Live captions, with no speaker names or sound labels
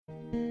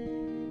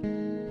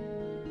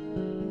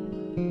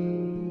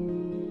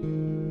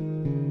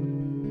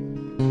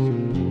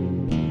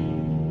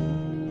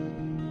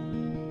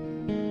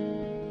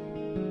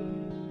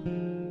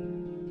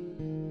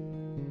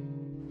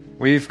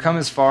We've come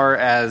as far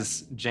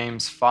as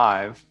James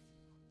 5,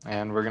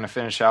 and we're going to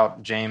finish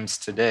out James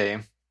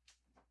today.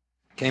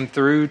 Came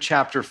through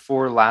chapter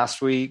 4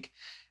 last week,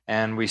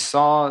 and we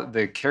saw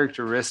the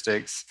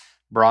characteristics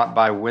brought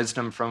by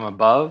wisdom from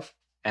above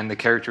and the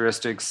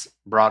characteristics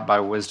brought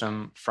by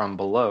wisdom from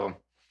below.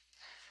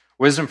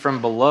 Wisdom from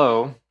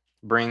below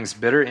brings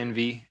bitter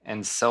envy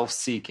and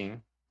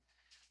self-seeking.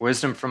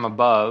 Wisdom from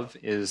above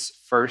is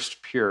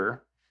first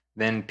pure,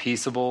 then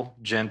peaceable,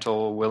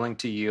 gentle, willing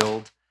to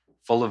yield,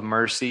 full of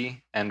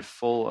mercy, and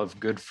full of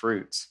good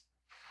fruits.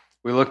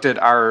 We looked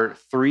at our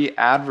three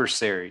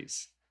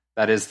adversaries,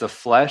 that is the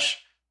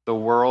flesh, the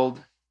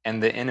world,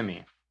 and the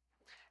enemy,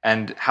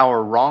 and how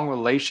a wrong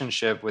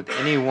relationship with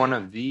any one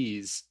of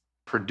these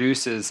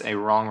produces a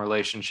wrong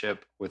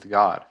relationship with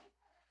God.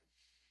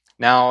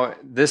 Now,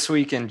 this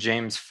week in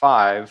James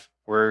 5,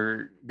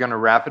 we're going to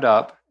wrap it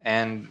up,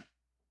 and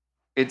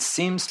it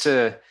seems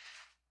to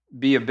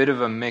be a bit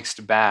of a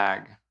mixed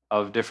bag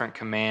of different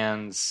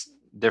commands,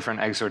 different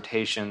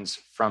exhortations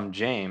from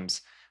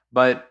James,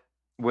 but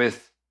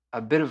with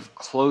a bit of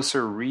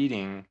closer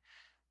reading,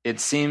 it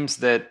seems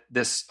that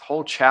this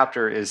whole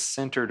chapter is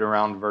centered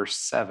around verse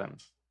 7.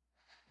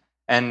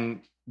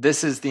 And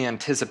this is the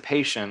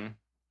anticipation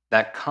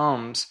that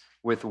comes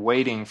with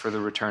waiting for the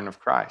return of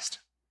Christ.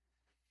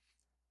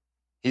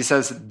 He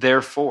says,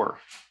 therefore,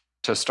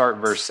 to start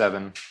verse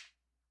 7,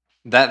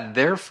 that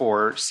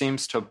therefore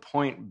seems to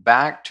point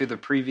back to the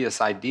previous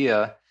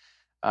idea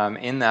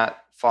in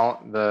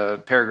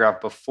the paragraph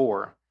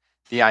before.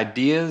 The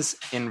ideas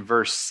in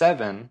verse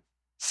 7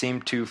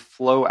 seem to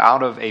flow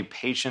out of a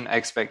patient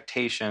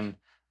expectation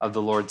of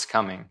the Lord's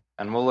coming.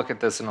 And we'll look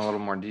at this in a little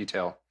more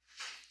detail.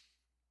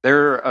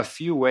 There are a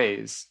few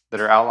ways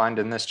that are outlined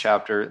in this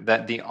chapter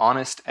that the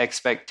honest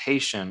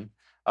expectation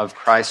of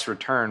Christ's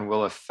return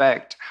will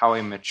affect how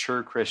a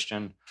mature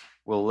Christian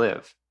will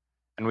live.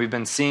 And we've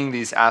been seeing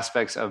these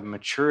aspects of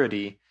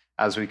maturity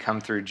as we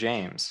come through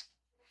James.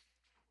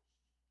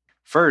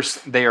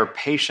 First, they are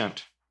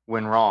patient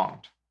when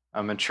wronged.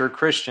 A mature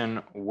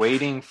Christian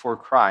waiting for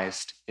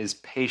Christ is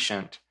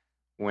patient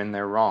when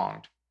they're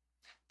wronged.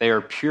 They are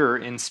pure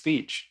in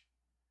speech.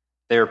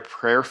 They are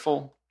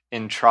prayerful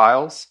in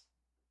trials,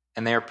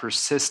 and they are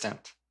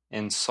persistent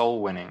in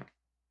soul winning.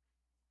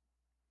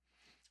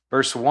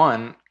 Verse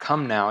 1,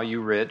 come now,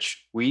 you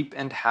rich, weep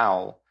and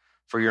howl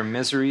for your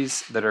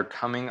miseries that are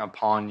coming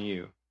upon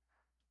you.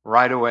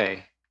 Right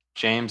away,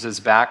 James is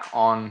back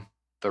on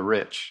the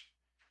rich.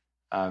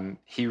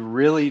 He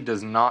really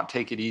does not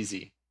take it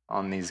easy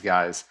on these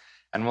guys,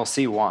 and we'll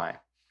see why.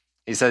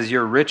 He says,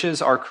 your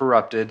riches are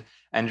corrupted,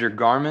 and your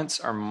garments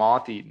are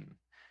moth-eaten.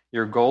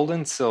 Your gold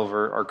and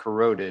silver are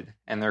corroded,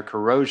 and their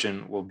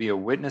corrosion will be a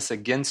witness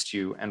against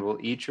you and will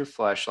eat your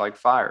flesh like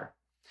fire.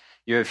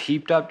 You have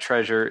heaped up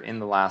treasure in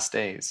the last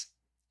days.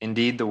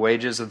 Indeed, the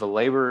wages of the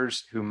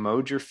laborers who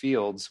mowed your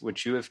fields,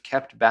 which you have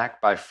kept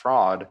back by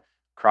fraud,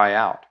 cry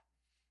out,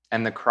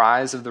 and the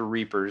cries of the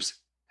reapers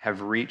have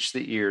reached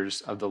the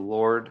ears of the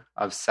Lord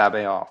of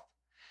Sabaoth.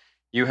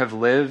 You have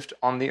lived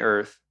on the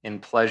earth in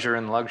pleasure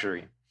and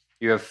luxury.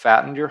 You have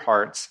fattened your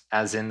hearts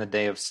as in the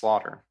day of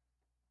slaughter.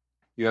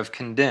 You have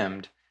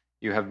condemned,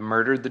 you have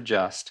murdered the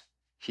just.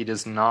 He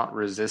does not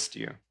resist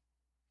you.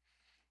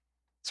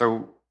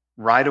 So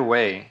right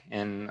away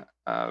in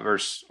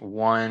verse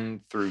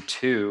 1 through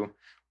 2,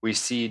 we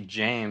see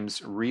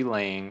James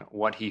relaying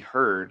what he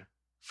heard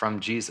from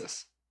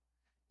Jesus.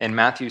 In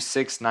Matthew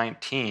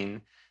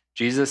 6:19,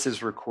 Jesus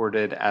is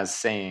recorded as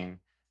saying,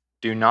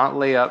 do not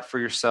lay up for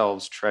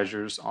yourselves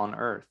treasures on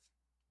earth,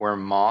 where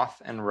moth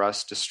and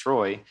rust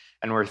destroy,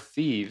 and where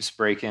thieves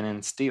break in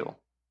and steal.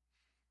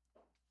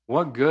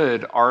 What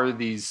good are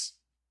these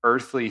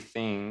earthly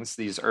things,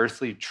 these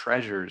earthly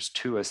treasures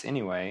to us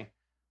anyway,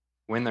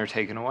 when they're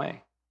taken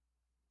away?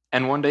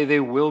 And one day they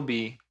will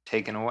be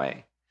taken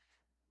away.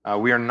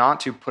 We are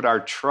not to put our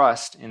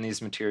trust in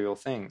these material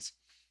things.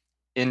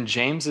 In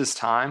James's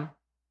time,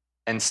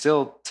 and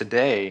still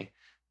today,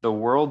 the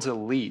world's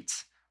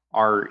elites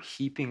are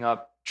heaping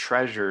up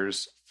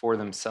treasures for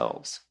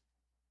themselves.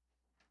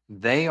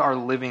 They are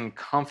living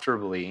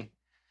comfortably.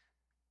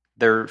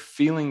 They're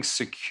feeling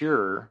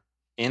secure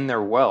in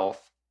their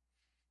wealth,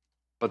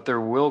 but there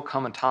will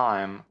come a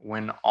time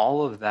when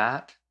all of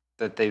that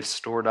they've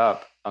stored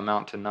up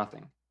amount to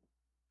nothing.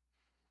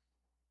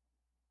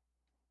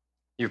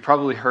 You've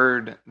probably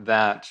heard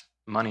that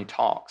money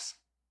talks,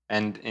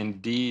 and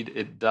indeed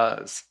it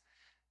does.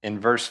 In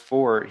verse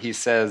 4, he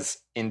says,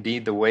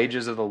 indeed, the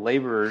wages of the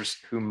laborers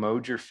who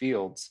mowed your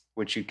fields,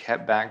 which you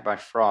kept back by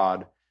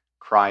fraud,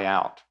 cry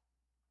out.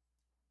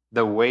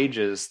 The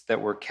wages that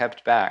were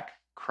kept back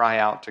cry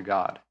out to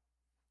God.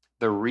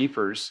 The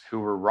reapers who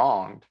were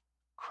wronged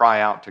cry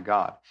out to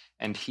God,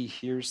 and he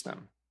hears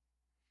them.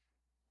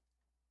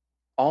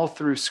 All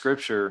through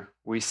Scripture,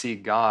 we see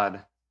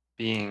God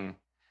being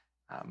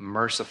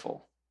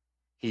merciful.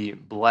 He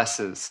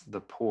blesses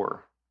the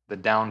poor, the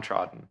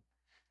downtrodden.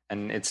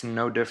 And it's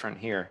no different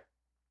here.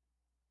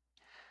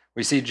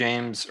 We see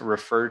James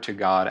refer to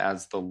God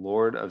as the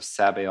Lord of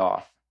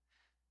Sabaoth.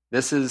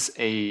 This is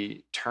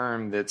a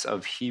term that's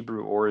of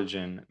Hebrew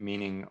origin,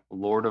 meaning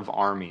Lord of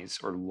armies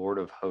or Lord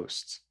of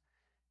hosts.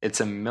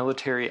 It's a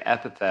military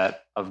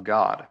epithet of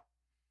God.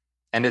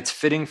 And it's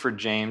fitting for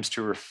James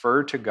to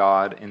refer to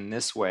God in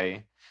this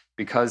way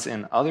because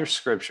in other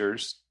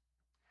scriptures,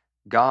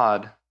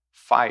 God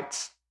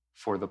fights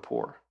for the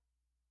poor.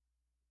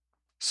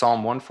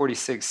 Psalm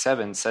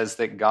 146:7 says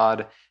that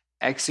God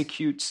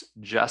executes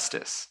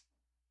justice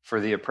for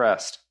the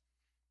oppressed.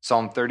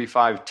 Psalm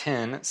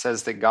 35:10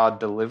 says that God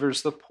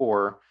delivers the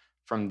poor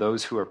from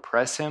those who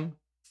oppress him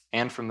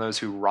and from those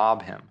who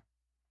rob him.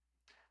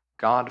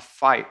 God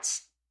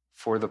fights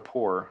for the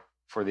poor,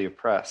 for the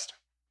oppressed.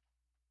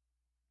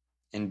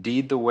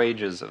 Indeed, the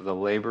wages of the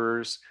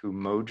laborers who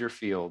mowed your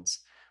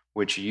fields,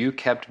 which you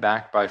kept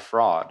back by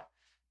fraud,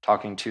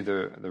 talking to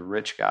the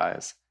rich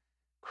guys,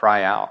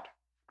 cry out,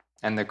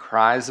 and the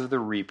cries of the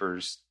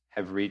reapers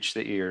have reached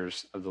the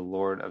ears of the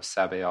Lord of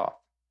Sabaoth.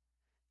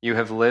 You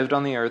have lived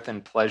on the earth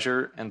in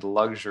pleasure and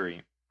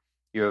luxury.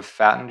 You have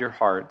fattened your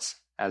hearts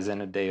as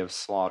in a day of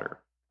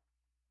slaughter.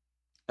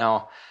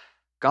 Now,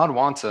 God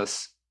wants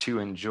us to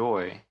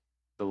enjoy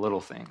the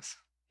little things.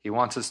 He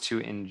wants us to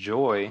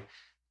enjoy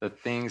the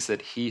things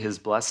that he has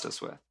blessed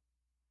us with.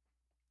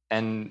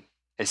 And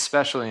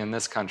especially in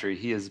this country,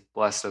 he has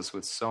blessed us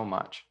with so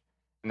much.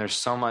 And there's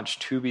so much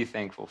to be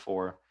thankful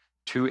for,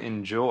 to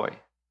enjoy.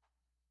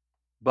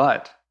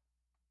 But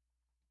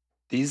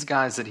these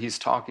guys that he's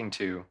talking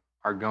to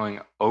are going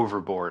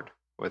overboard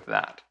with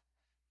that.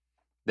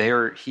 They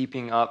are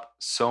heaping up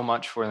so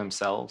much for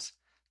themselves.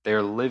 They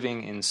are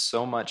living in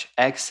so much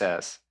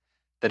excess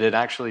that it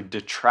actually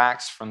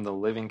detracts from the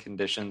living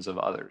conditions of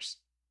others.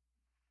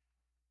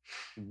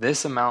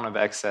 This amount of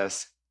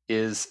excess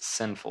is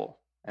sinful,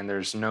 and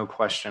there's no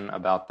question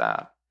about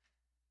that.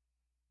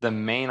 The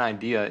main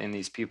idea in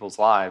these people's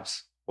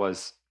lives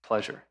was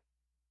pleasure,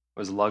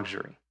 was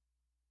luxury.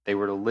 They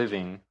were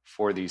living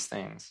for these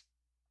things.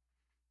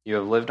 You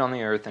have lived on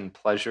the earth in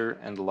pleasure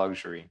and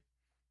luxury.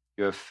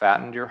 You have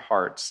fattened your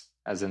hearts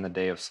as in the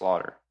day of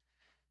slaughter.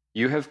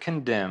 You have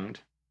condemned,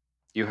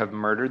 you have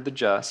murdered the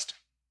just.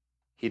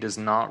 He does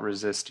not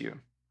resist you.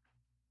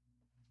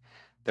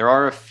 There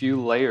are a few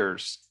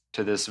layers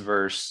to this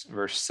verse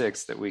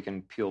 6, that we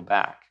can peel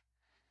back.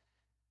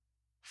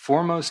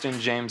 Foremost in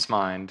James'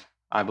 mind,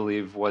 I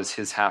believe, was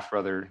his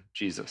half-brother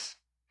Jesus.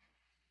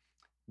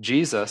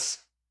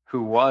 Jesus,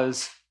 who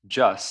was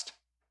just,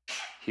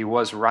 he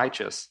was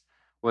righteous,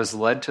 was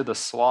led to the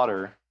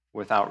slaughter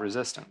without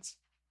resistance.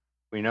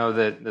 We know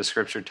that the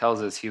scripture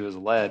tells us he was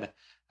led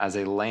as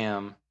a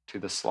lamb to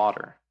the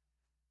slaughter.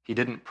 He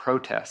didn't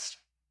protest.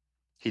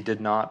 He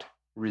did not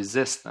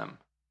resist them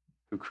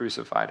who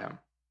crucified him.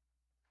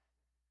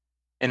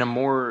 In a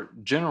more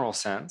general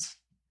sense,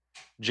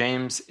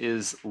 James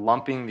is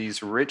lumping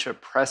these rich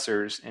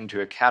oppressors into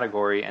a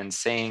category and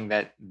saying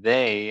that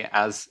they,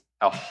 as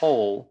a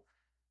whole,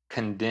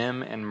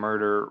 condemn and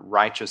murder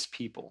righteous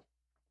people,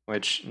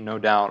 which no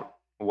doubt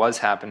was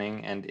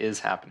happening and is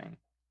happening.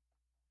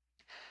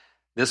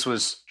 This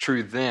was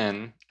true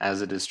then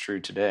as it is true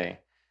today.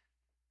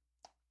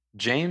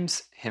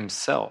 James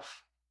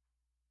himself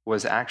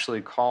was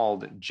actually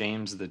called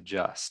James the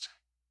Just.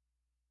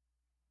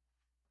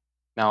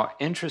 Now,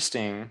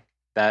 interesting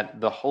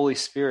that the Holy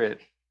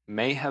Spirit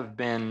may have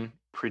been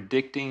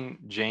predicting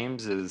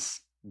James's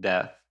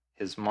death,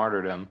 his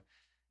martyrdom,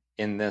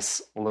 in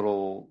this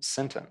little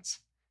sentence.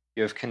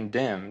 You have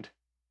condemned,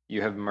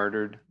 you have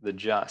murdered the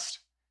just.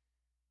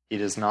 He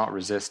does not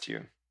resist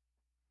you.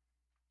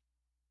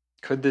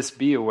 Could this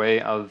be a way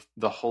of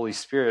the Holy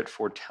Spirit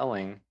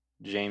foretelling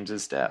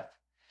James's death?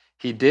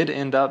 He did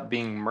end up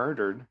being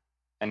murdered,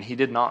 and he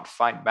did not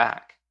fight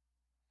back.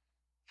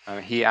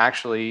 He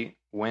actually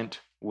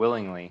went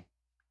willingly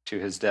to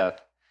his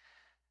death.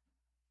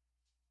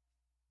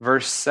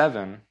 Verse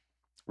 7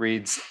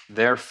 reads,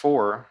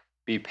 "Therefore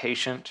be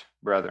patient,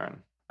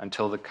 brethren,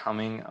 until the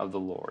coming of the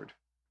Lord.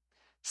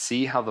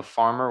 See how the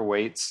farmer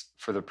waits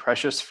for the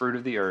precious fruit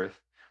of the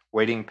earth,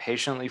 waiting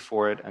patiently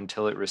for it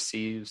until it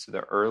receives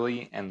the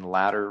early and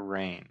latter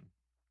rain."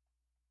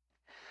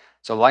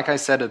 So like I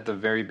said at the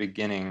very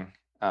beginning,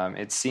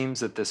 it seems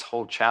that this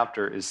whole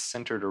chapter is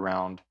centered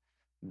around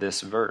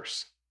this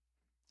verse.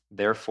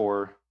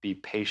 Therefore, be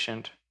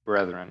patient,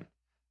 brethren,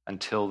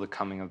 until the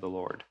coming of the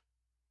Lord.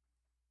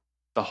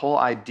 The whole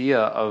idea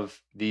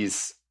of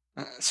these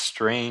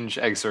strange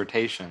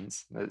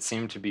exhortations that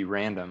seem to be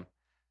random,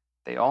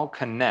 they all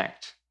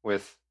connect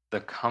with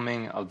the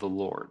coming of the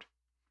Lord.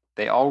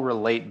 They all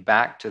relate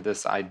back to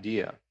this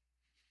idea.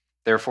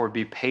 Therefore,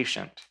 be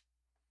patient.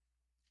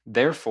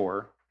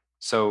 Therefore,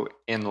 so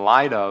in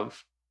light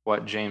of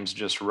what James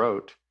just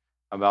wrote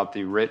about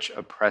the rich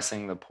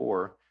oppressing the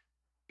poor,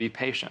 be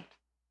patient.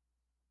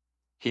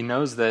 He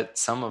knows that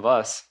some of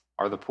us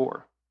are the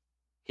poor.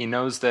 He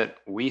knows that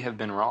we have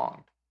been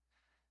wronged.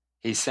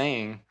 He's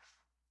saying,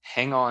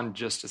 hang on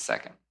just a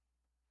second,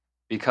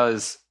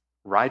 because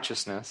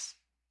righteousness,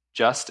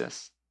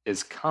 justice,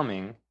 is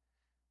coming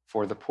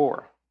for the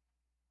poor.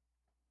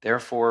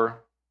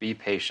 Therefore, be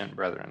patient,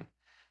 brethren,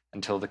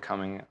 until the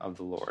coming of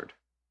the Lord.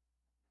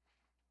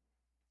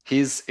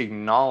 He's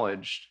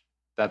acknowledged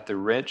that the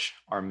rich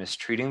are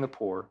mistreating the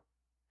poor,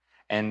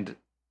 and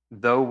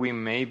though we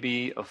may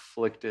be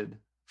afflicted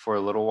for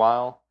a little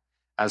while,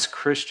 as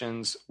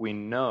Christians, we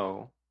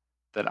know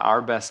that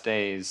our best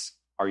days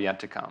are yet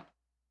to come.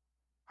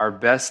 Our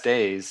best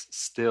days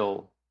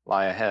still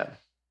lie ahead.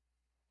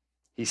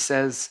 He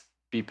says,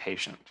 be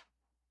patient.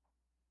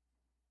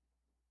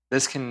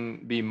 This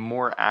can be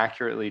more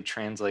accurately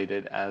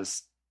translated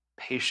as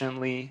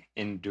patiently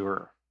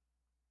endure.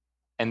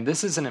 And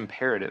this is an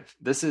imperative.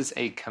 This is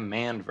a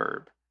command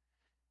verb.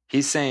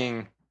 He's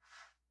saying,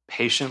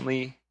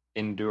 patiently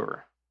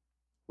endure.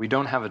 We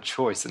don't have a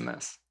choice in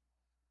this.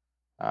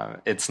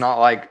 It's not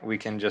like we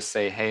can just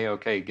say, hey,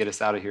 okay, get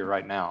us out of here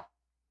right now.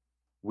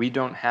 We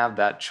don't have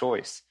that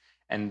choice.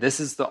 And this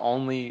is the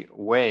only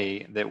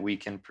way that we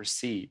can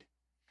proceed.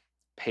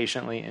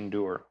 Patiently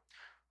endure.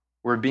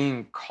 We're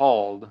being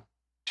called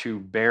to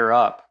bear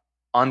up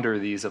under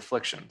these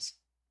afflictions.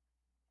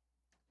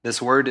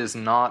 This word is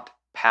not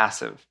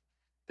passive.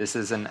 This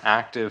is an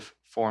active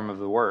form of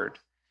the word.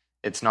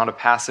 It's not a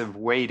passive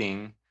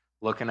waiting,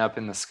 looking up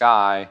in the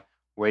sky,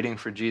 waiting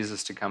for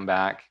Jesus to come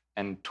back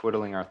and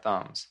twiddling our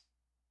thumbs.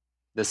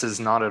 This is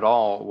not at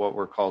all what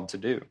we're called to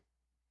do.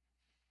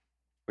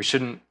 We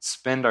shouldn't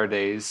spend our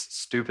days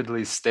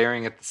stupidly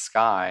staring at the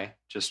sky,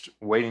 just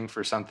waiting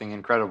for something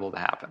incredible to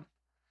happen.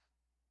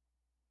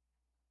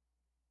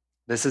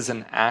 This is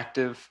an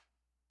active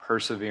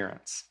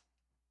perseverance.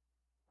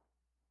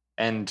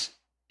 And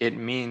it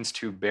means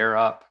to bear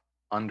up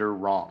under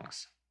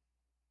wrongs,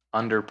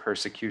 under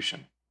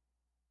persecution.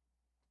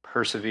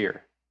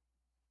 Persevere.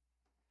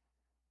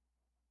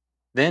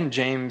 Then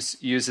James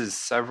uses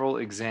several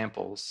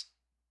examples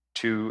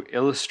to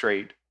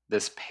illustrate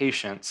this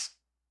patience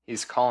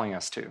he's calling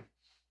us to.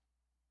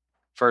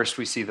 First,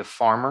 we see the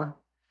farmer,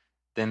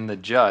 then the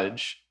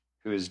judge,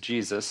 who is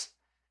Jesus,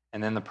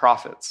 and then the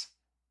prophets.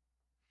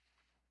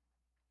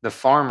 The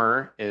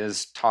farmer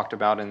is talked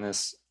about in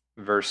this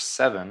verse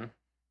 7.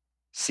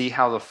 See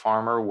how the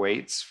farmer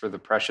waits for the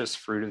precious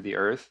fruit of the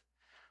earth,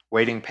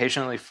 waiting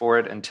patiently for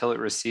it until it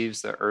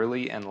receives the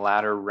early and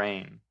latter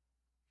rain.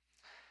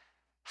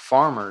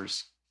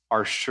 Farmers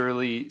are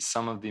surely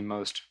some of the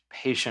most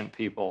patient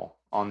people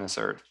on this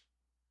earth.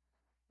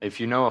 If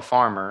you know a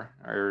farmer,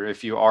 or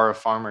if you are a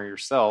farmer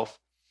yourself,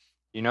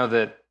 you know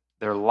that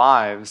their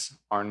lives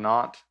are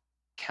not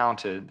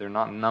counted, they're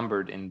not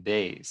numbered in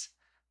days,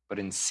 but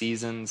in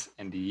seasons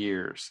and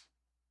years.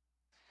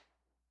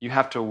 You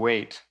have to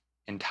wait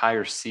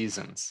entire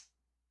seasons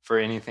for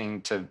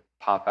anything to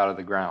pop out of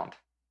the ground.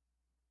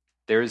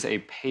 There is a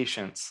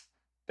patience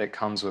that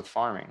comes with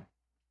farming.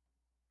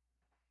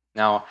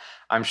 Now,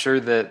 I'm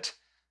sure that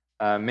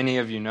many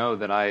of you know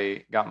that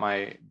I got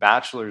my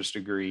bachelor's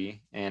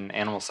degree in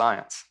animal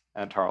science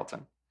at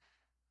Tarleton.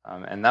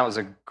 And that was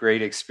a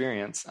great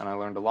experience, and I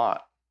learned a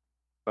lot.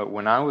 But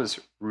when I was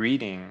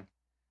reading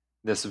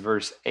this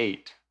verse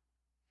 8,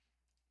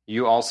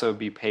 you also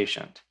be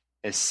patient.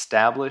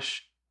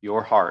 Establish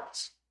your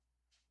hearts,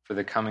 for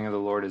the coming of the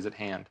Lord is at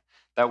hand.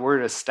 That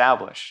word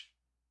establish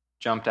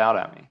jumped out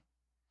at me.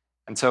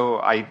 And so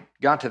I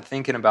got to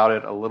thinking about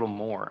it a little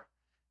more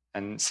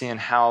and seeing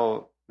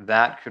how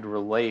that could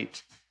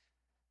relate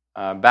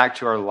back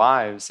to our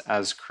lives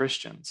as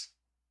Christians.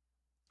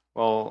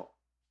 Well,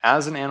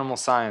 as an animal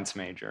science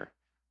major,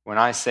 when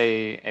I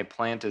say a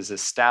plant is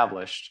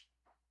established,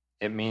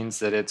 it means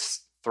that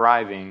it's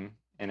thriving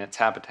in its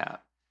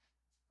habitat.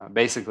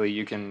 Basically,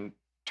 you can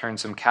turn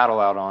some cattle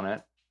out on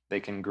it, they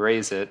can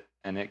graze it,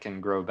 and it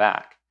can grow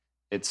back.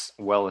 It's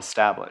well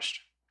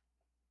established.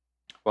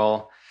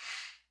 Well,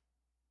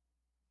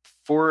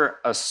 for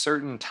a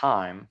certain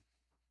time,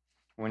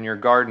 when you're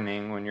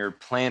gardening, when you're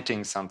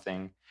planting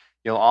something,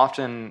 you'll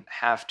often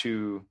have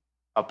to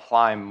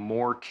apply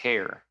more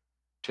care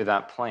to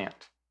that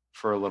plant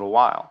for a little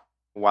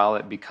while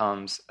it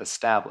becomes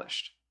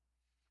established.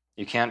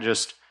 You can't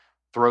just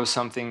throw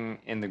something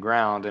in the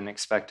ground and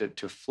expect it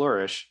to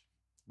flourish,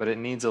 but it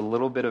needs a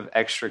little bit of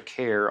extra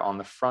care on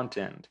the front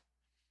end.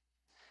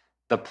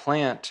 The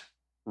plant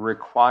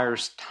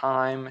requires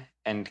time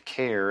and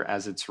care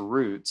as its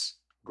roots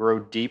grow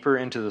deeper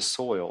into the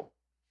soil.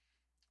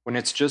 When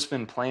it's just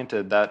been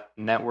planted, that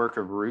network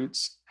of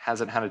roots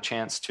hasn't had a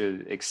chance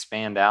to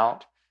expand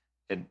out.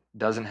 It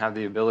doesn't have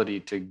the ability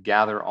to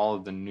gather all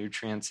of the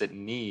nutrients it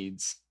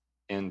needs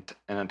in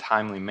a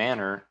timely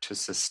manner to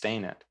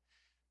sustain it.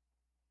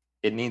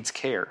 It needs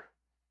care.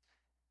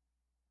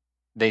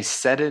 They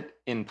set it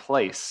in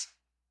place,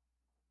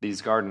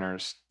 these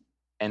gardeners,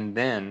 and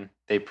then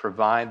they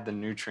provide the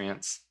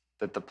nutrients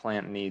that the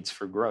plant needs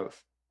for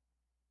growth.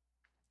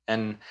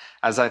 And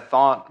as I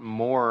thought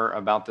more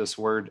about this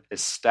word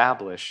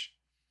establish,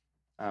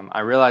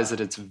 I realized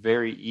that it's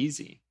very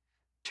easy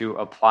to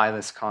apply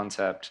this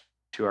concept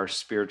to our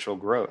spiritual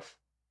growth.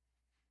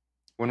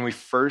 When we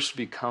first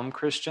become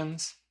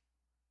Christians,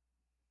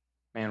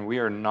 man, we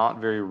are not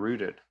very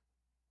rooted,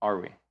 are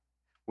we?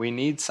 We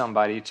need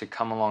somebody to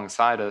come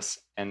alongside us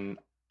and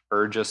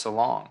urge us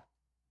along,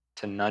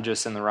 to nudge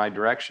us in the right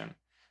direction,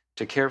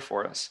 to care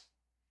for us.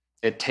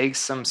 It takes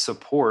some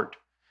support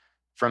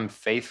from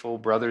faithful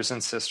brothers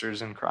and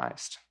sisters in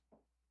Christ.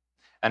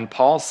 And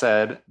Paul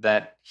said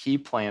that he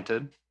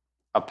planted,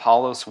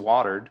 Apollos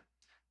watered,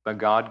 but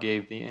God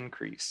gave the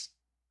increase.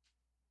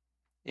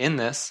 In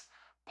this,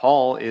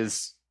 Paul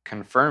is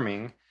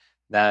confirming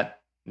that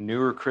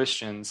newer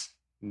Christians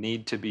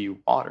need to be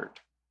watered.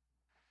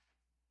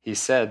 He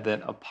said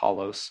that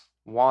Apollos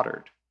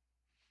watered.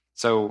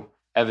 So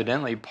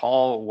evidently,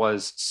 Paul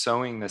was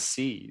sowing the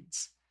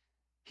seeds.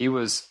 He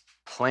was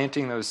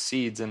planting those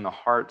seeds in the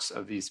hearts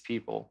of these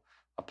people.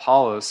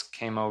 Apollos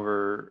came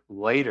over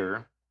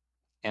later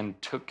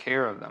and took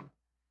care of them.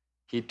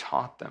 He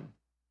taught them.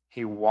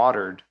 He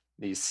watered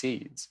these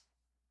seeds.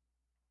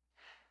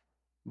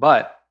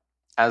 But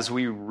as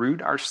we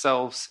root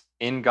ourselves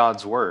in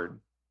God's word,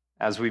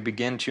 as we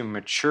begin to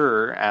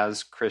mature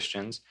as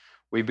Christians,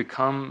 we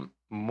become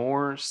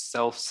more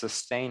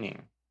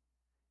self-sustaining.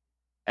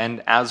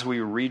 And as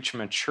we reach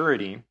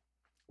maturity,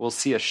 we'll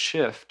see a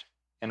shift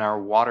in our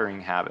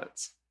watering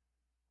habits.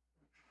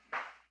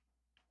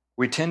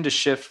 We tend to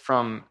shift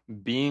from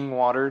being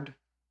watered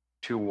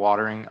to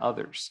watering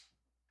others.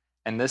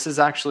 And this is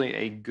actually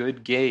a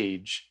good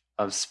gauge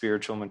of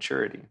spiritual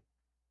maturity.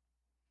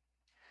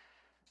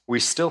 We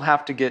still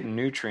have to get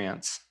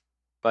nutrients,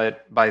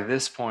 but by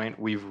this point,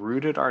 we've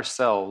rooted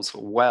ourselves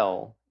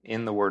well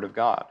in the Word of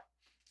God,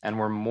 and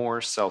we're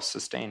more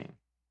self-sustaining.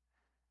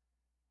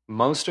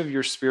 Most of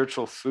your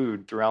spiritual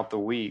food throughout the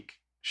week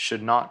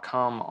should not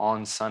come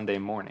on Sunday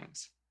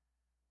mornings,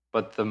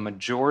 but the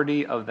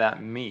majority of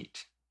that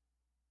meat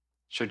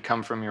should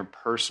come from your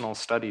personal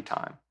study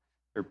time,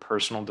 your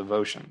personal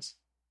devotions.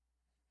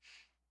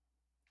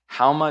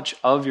 How much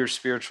of your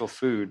spiritual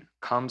food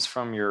comes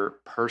from your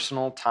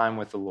personal time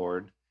with the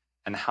Lord,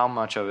 and how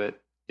much of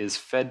it is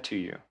fed to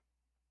you?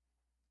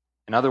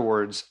 In other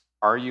words,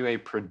 are you a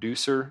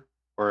producer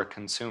or a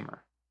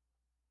consumer?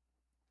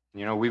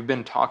 You know, we've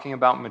been talking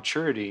about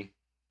maturity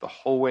the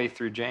whole way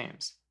through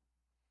James.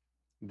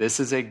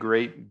 This is a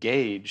great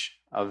gauge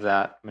of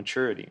that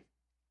maturity.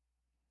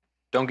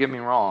 Don't get me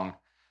wrong,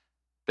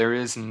 there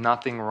is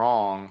nothing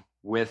wrong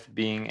with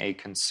being a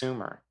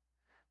consumer.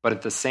 But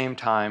at the same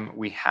time,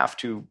 we have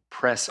to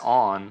press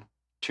on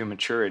to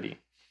maturity.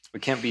 We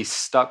can't be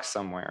stuck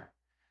somewhere.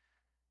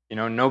 You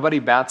know, nobody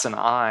bats an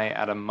eye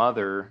at a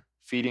mother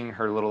feeding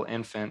her little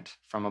infant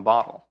from a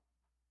bottle.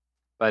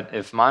 But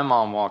if my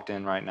mom walked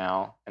in right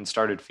now and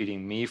started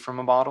feeding me from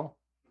a bottle,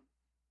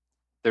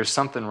 there's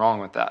something wrong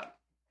with that.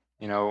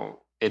 You know,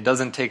 it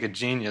doesn't take a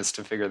genius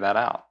to figure that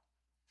out.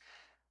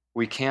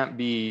 We can't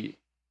be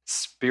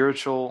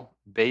spiritual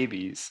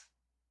babies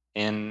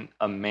in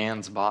a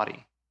man's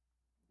body.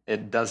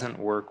 It doesn't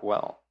work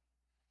well.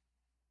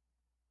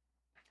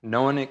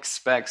 No one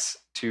expects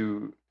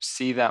to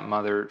see that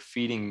mother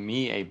feeding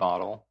me a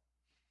bottle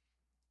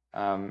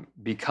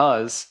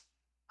because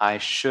I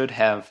should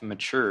have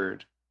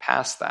matured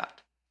past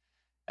that.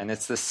 And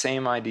it's the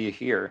same idea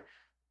here.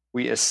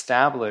 We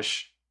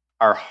establish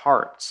our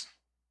hearts.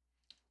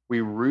 We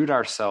root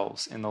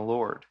ourselves in the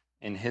Lord,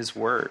 in His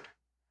Word.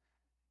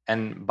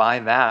 And by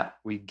that,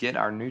 we get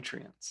our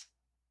nutrients.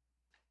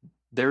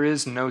 There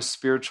is no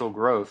spiritual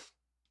growth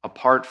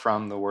apart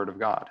from the Word of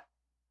God.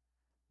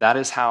 That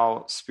is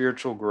how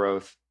spiritual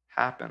growth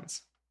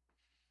happens.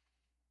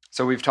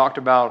 So we've talked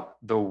about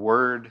the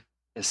word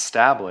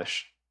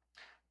establish,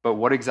 but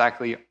what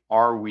exactly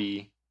are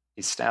we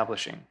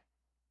establishing?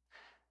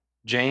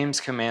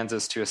 James commands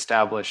us to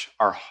establish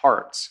our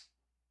hearts.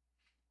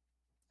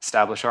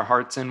 Establish our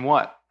hearts in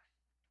what?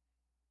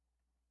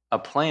 A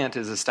plant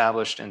is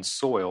established in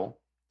soil,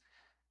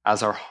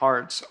 as our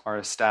hearts are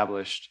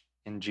established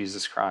in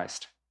Jesus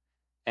Christ.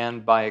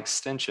 And by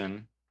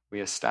extension, we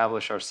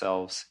establish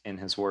ourselves in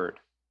His Word.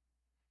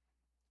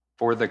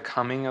 For the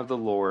coming of the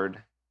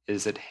Lord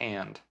is at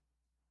hand.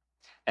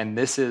 And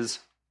this is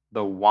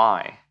the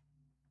why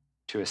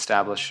to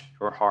establish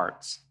your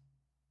hearts.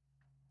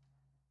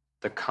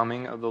 The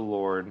coming of the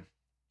Lord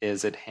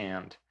is at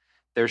hand.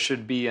 There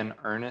should be an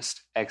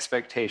earnest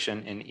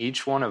expectation in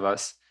each one of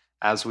us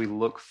as we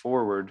look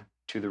forward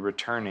to the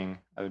returning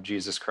of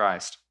Jesus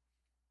Christ.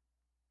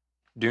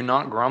 Do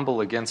not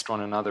grumble against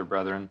one another,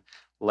 brethren,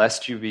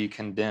 lest you be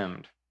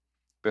condemned.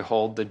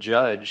 Behold, the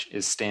judge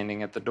is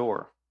standing at the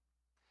door.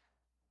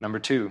 Number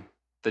 2,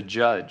 the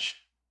judge,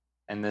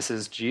 and this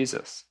is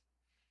Jesus.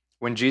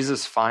 When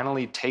Jesus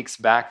finally takes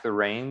back the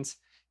reins,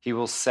 He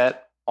will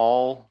set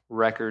all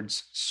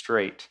records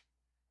straight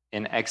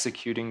in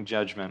executing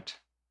judgment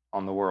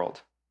on the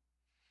world.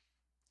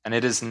 And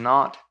it is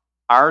not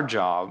our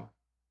job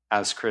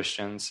as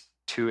Christians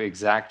to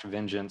exact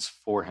vengeance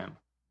for Him.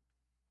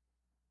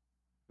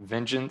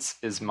 Vengeance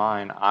is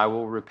mine, I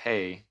will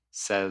repay,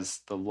 says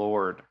the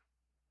Lord,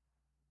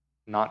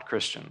 not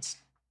Christians.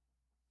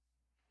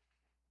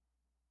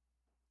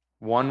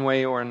 One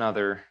way or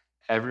another,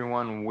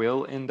 everyone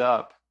will end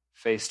up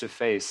face to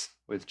face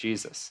with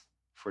Jesus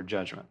for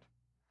judgment.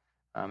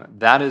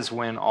 That is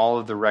when all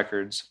of the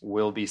records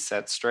will be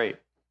set straight.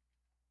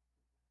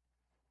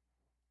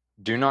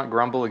 Do not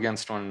grumble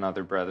against one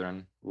another,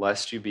 brethren,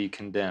 lest you be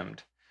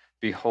condemned.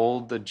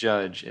 Behold, the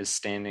judge is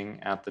standing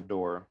at the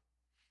door.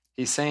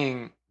 He's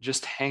saying,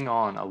 just hang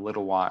on a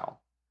little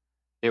while.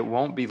 It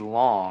won't be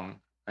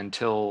long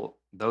until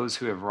those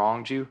who have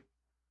wronged you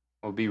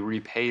will be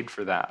repaid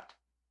for that.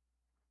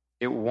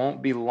 It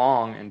won't be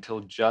long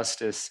until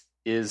justice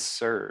is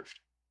served.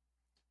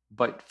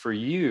 But for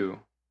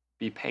you,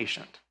 be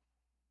patient.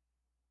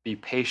 Be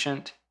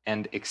patient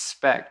and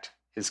expect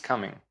his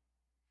coming.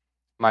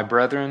 My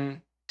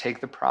brethren, take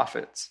the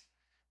prophets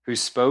who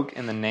spoke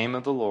in the name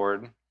of the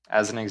Lord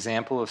as an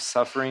example of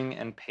suffering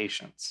and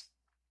patience.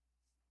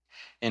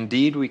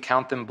 Indeed, we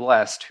count them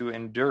blessed who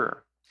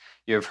endure.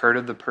 You have heard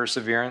of the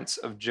perseverance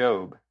of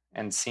Job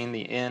and seen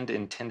the end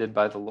intended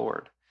by the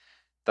Lord,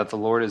 that the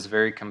Lord is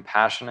very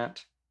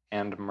compassionate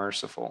and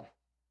merciful.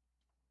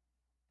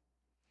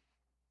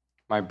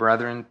 My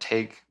brethren,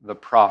 take the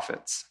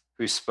prophets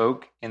who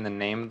spoke in the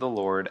name of the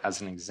Lord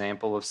as an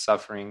example of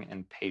suffering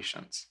and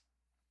patience.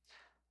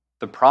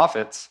 The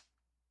prophets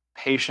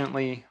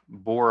patiently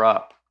bore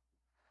up.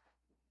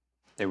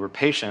 They were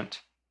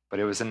patient, but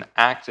it was an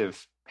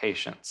active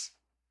patience.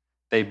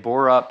 They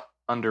bore up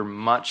under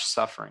much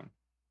suffering,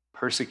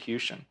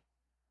 persecution.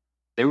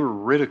 They were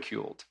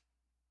ridiculed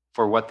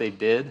for what they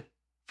did,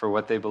 for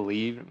what they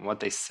believed, and what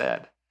they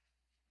said.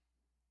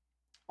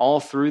 All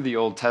through the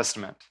Old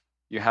Testament,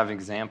 you have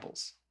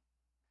examples.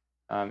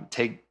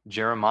 Take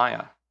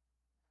Jeremiah,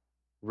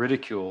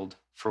 ridiculed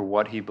for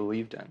what he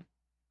believed in.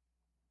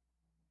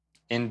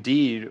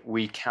 Indeed,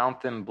 we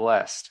count them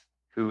blessed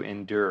who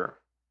endure.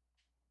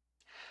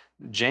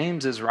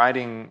 James is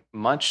writing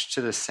much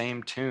to the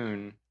same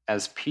tune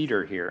as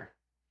Peter here.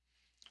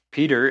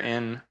 Peter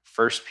in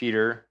 1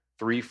 Peter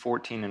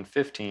 3:14 and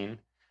 15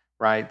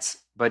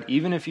 writes, "But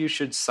even if you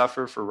should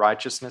suffer for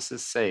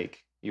righteousness'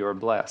 sake, you are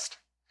blessed.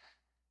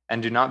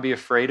 And do not be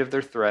afraid of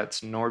their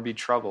threats, nor be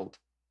troubled.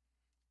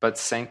 But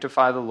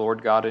sanctify the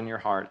Lord God in your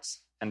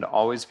hearts, and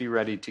always be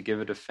ready to give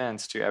a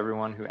defense to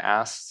everyone who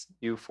asks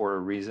you for a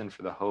reason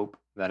for the hope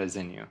that is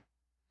in you.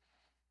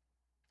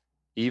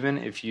 Even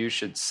if you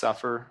should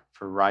suffer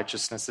for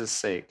righteousness'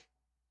 sake,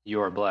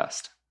 you are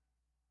blessed."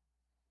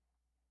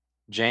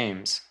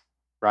 James,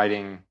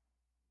 writing,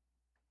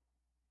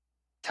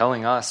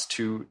 telling us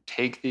to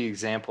take the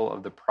example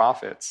of the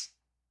prophets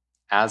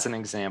as an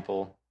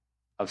example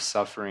of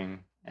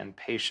suffering and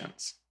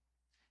patience.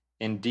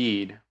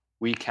 Indeed,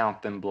 we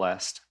count them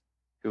blessed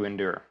who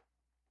endure.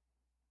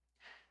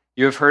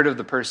 You have heard of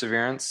the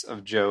perseverance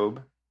of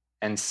Job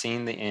and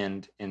seen the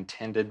end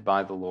intended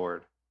by the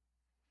Lord.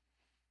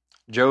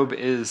 Job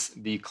is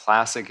the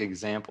classic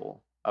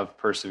example of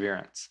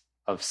perseverance,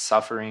 of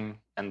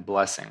suffering and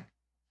blessing.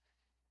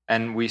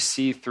 And we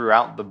see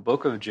throughout the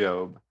book of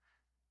Job,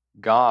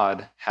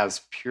 God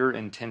has pure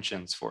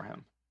intentions for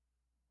him.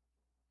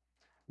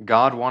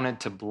 God wanted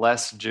to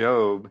bless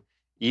Job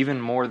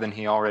even more than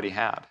he already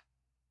had.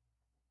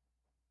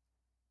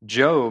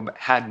 Job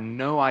had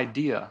no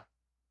idea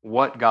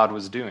what God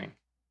was doing.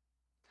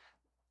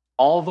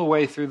 All the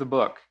way through the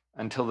book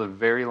until the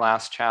very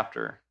last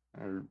chapter,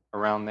 or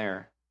around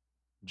there,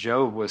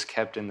 Job was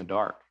kept in the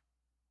dark.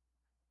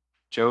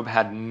 Job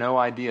had no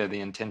idea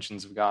the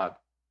intentions of God.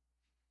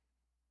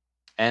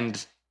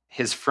 And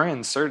his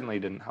friends certainly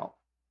didn't help.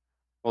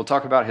 We'll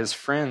talk about his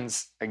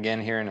friends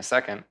again here in a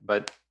second,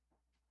 but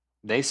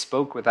they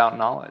spoke without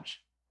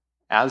knowledge,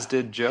 as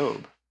did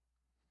Job.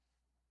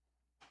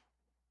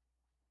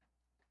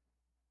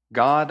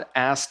 God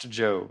asked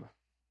Job,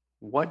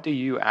 "What do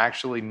you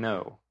actually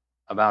know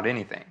about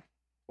anything?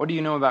 What do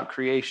you know about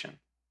creation?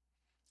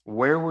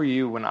 Where were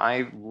you when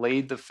I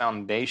laid the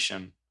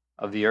foundation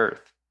of the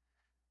earth?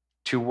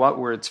 To what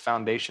were its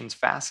foundations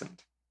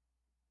fastened?"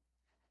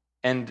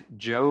 And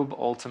Job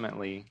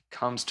ultimately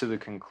comes to the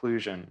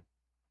conclusion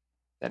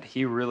that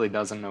he really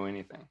doesn't know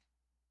anything.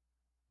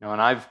 And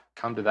I've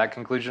come to that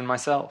conclusion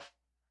myself.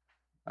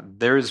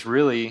 There is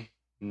really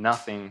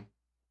nothing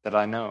that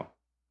I know.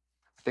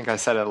 I think I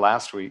said it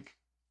last week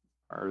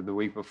or the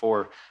week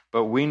before,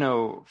 but we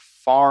know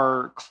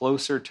far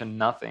closer to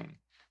nothing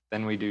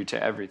than we do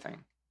to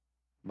everything,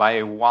 by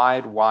a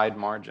wide, wide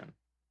margin.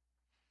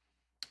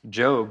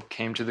 Job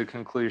came to the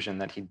conclusion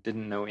that he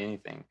didn't know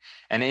anything.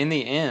 And in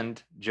the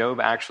end,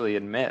 Job actually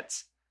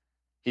admits,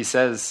 he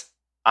says,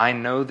 "I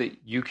know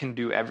that you can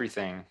do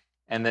everything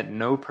and that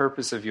no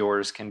purpose of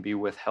yours can be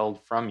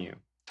withheld from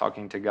you,"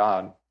 talking to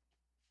God.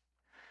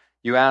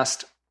 You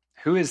asked,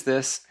 "Who is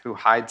this who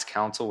hides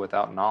counsel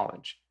without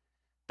knowledge?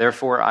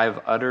 Therefore I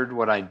have uttered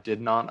what I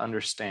did not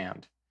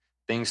understand,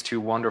 things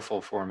too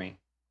wonderful for me,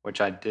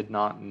 which I did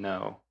not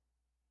know."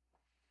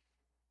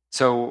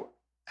 So,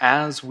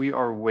 as we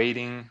are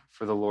waiting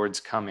for the Lord's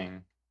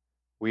coming,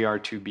 we are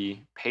to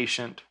be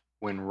patient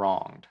when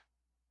wronged.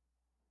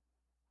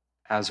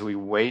 As we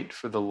wait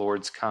for the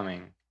Lord's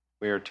coming,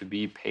 we are to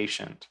be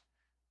patient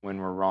when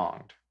we're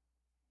wronged.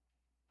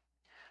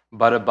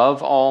 "But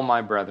above all,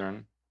 my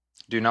brethren,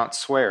 do not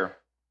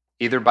swear,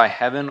 either by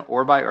heaven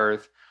or by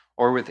earth,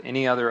 or with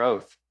any other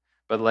oath,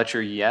 but let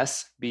your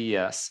yes be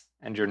yes,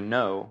 and your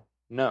no,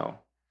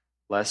 no,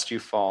 lest you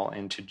fall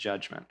into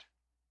judgment."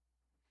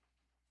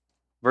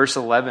 Verse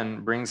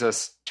 11 brings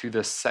us to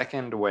the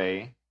second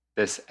way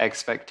this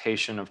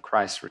expectation of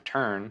Christ's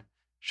return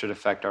should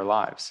affect our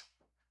lives.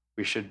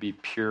 We should be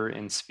pure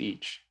in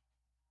speech.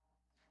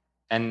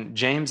 And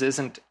James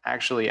isn't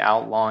actually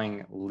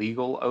outlawing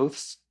legal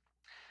oaths.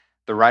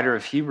 The writer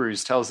of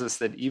Hebrews tells us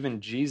that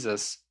even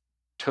Jesus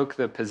took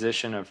the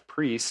position of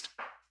priest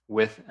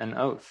with an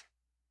oath.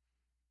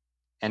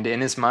 And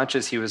inasmuch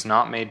as he was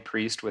not made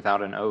priest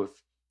without an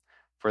oath,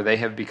 for they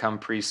have become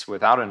priests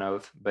without an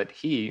oath, but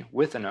he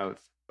with an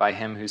oath, by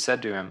him who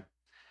said to him,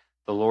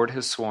 "The Lord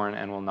has sworn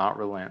and will not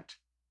relent.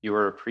 You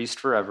are a priest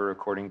forever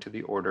according to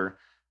the order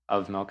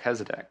of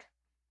Melchizedek."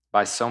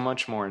 By so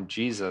much more,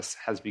 Jesus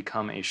has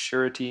become a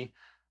surety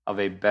of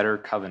a better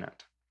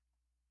covenant.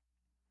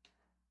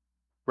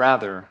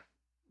 Rather,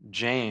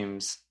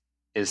 James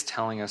is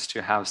telling us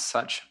to have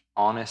such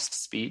honest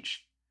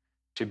speech,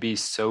 to be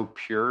so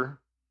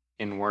pure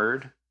in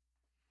word,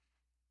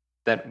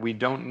 that we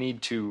don't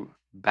need to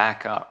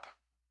back up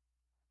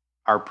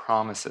our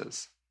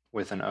promises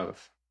with an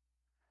oath.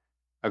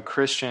 A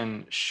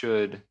Christian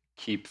should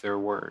keep their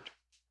word.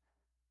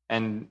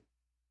 And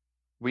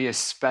we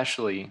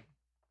especially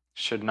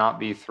should not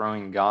be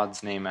throwing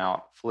God's name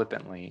out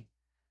flippantly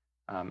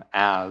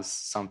as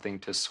something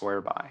to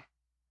swear by.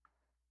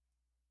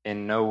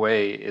 In no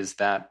way is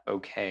that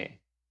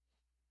okay.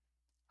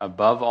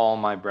 Above all,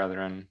 my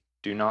brethren,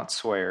 do not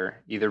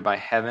swear either by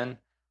heaven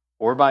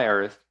or by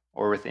earth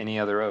or with any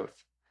other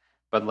oath,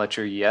 but let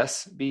your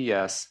yes be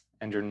yes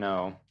and your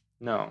no,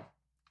 no,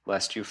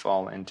 lest you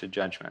fall into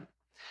judgment.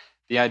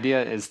 The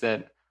idea is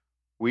that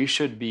we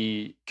should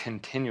be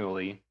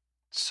continually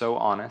so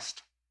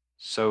honest,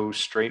 so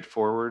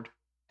straightforward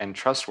and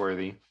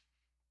trustworthy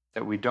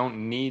that we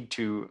don't need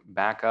to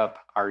back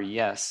up our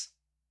yes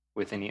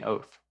with any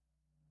oath.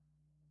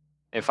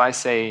 If I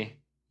say,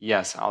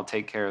 "Yes, I'll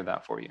take care of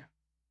that for you,"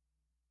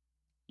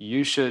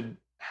 you should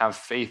have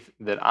faith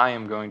that I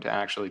am going to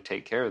actually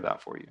take care of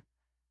that for you.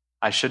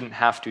 I shouldn't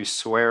have to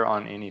swear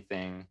on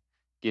anything,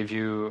 give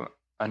you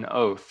an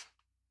oath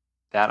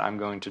that I'm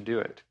going to do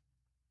it.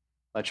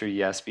 Let your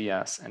yes be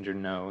yes and your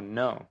no,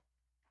 no.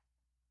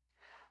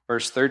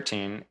 Verse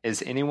 13,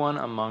 is anyone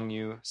among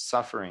you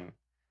suffering?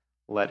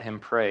 Let him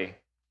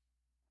pray.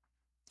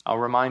 I'll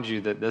remind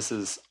you that this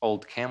is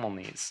Old Camel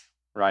Knees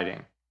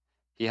writing.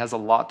 He has a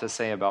lot to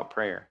say about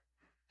prayer.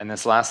 And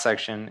this last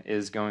section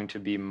is going to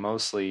be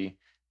mostly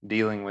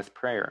dealing with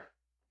prayer.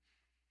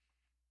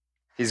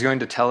 He's going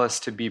to tell us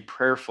to be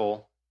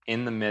prayerful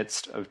in the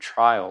midst of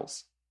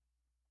trials.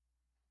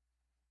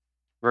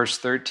 Verse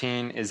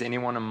 13, is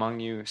anyone among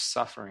you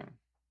suffering?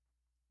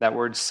 That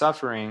word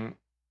suffering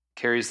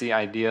carries the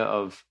idea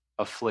of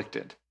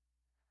afflicted.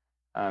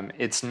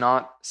 It's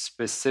not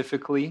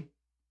specifically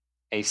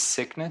a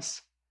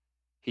sickness.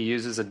 He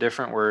uses a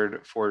different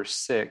word for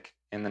sick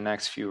in the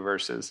next few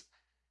verses.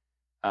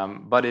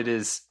 But it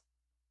is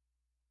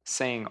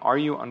saying, are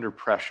you under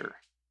pressure?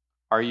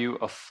 Are you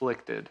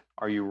afflicted?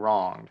 Are you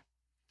wronged?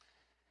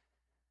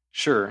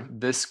 Sure,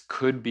 this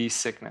could be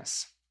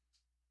sickness.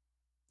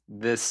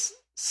 This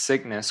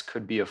sickness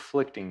could be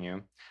afflicting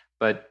you,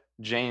 but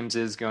James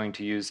is going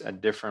to use a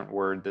different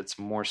word that's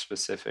more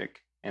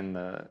specific in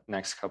the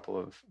next couple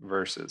of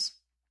verses.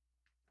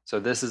 So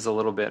this is a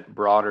little bit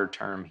broader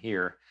term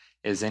here.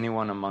 Is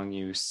anyone among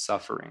you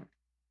suffering?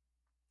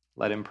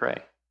 Let him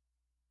pray.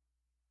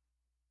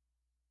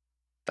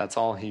 That's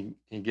all he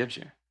gives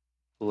you.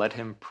 Let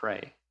him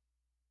pray.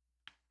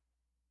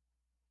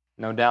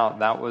 No doubt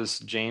that was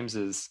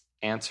James's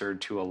answer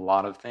to a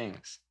lot of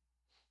things.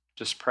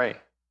 Just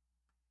pray.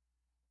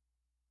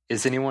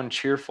 Is anyone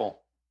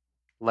cheerful?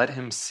 Let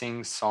him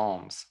sing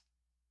psalms.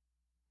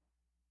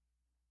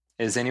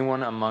 Is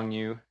anyone among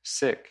you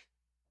sick?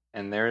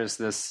 And there is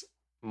this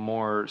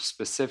more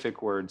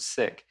specific word,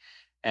 sick.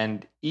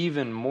 And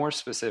even more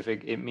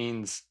specific, it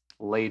means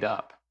laid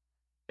up.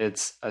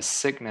 It's a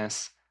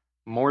sickness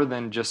more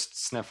than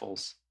just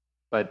sniffles,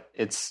 but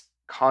it's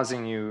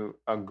causing you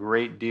a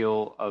great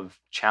deal of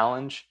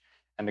challenge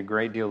and a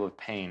great deal of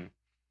pain.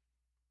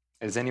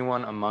 Is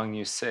anyone among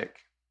you sick?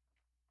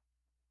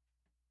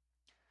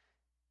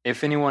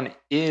 If anyone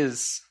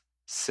is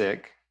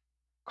sick,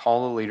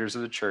 call the leaders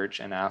of the church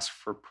and ask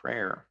for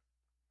prayer.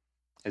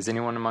 Is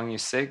anyone among you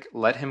sick?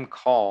 Let him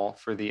call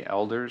for the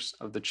elders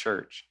of the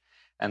church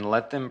and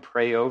let them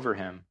pray over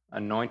him,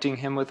 anointing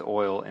him with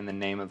oil in the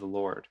name of the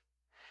Lord.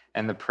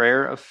 And the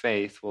prayer of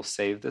faith will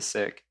save the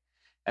sick,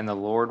 and the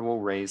Lord will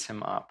raise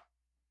him up.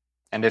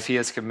 And if he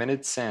has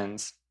committed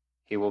sins,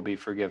 he will be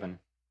forgiven.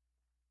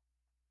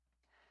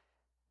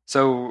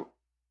 So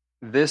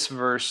this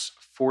verse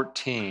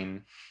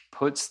 14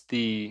 puts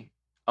the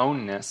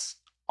onus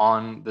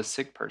on the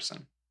sick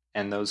person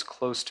and those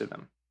close to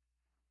them.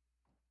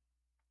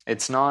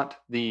 It's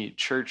not the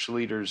church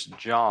leader's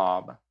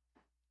job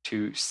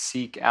to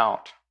seek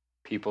out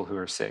people who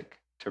are sick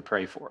to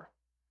pray for.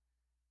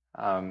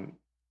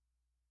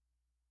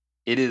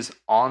 It is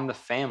on the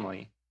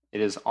family,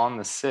 it is on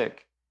the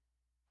sick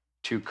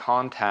to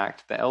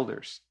contact the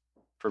elders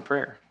for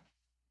prayer.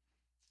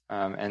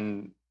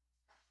 And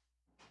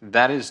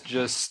that is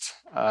just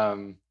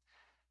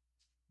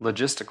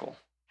logistical.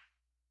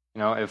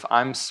 If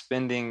I'm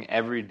spending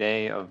every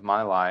day of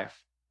my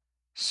life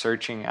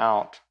searching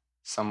out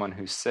someone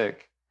who's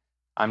sick,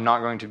 I'm not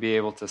going to be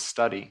able to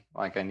study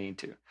like I need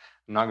to.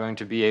 I'm not going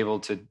to be able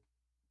to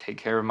take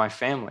care of my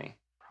family,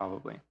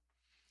 probably.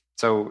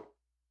 So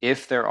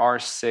if there are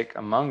sick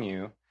among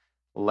you,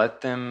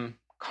 let them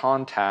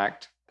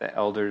contact the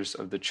elders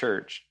of the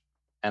church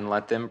and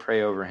let them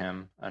pray over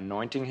him,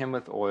 anointing him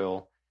with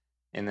oil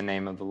in the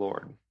name of the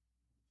Lord.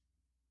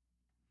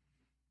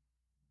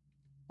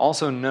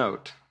 Also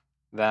note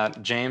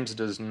that James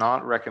does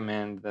not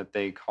recommend that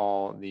they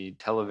call the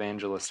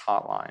televangelist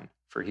hotline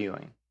for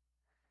healing.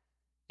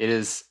 It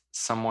is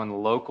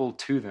someone local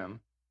to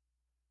them.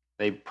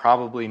 They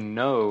probably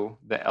know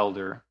the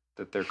elder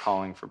that they're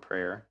calling for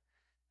prayer.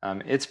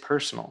 It's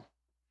personal.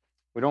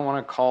 We don't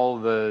want to call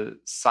the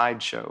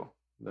sideshow,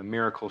 the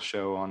miracle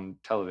show on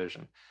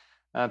television.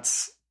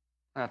 That's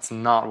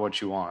not what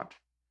you want.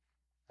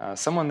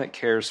 Someone that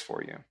cares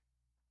for you.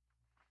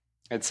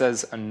 It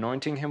says,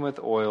 anointing him with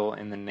oil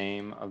in the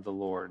name of the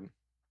Lord.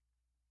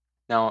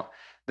 Now,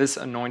 this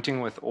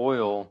anointing with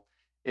oil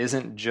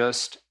isn't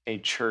just a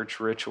church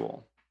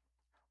ritual.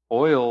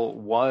 Oil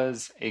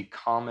was a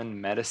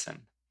common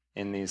medicine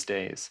in these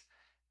days,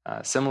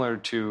 similar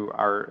to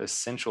our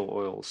essential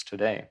oils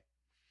today.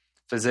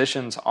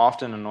 Physicians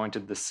often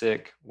anointed the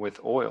sick with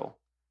oil,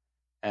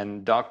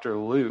 and Dr.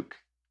 Luke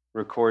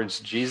records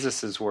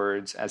Jesus'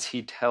 words as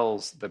he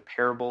tells the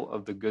parable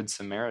of the Good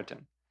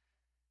Samaritan.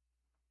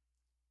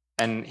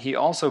 And he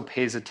also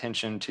pays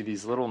attention to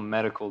these little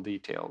medical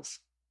details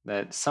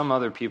that some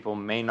other people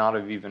may not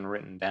have even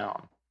written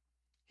down.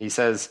 He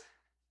says,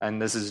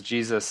 and this is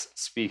Jesus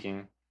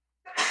speaking,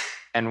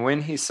 and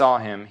when he saw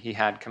him, he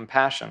had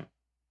compassion.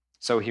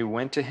 So he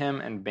went to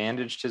him and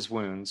bandaged his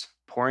wounds,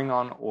 pouring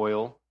on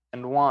oil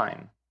and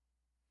wine.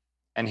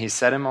 And he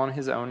set him on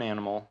his own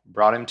animal,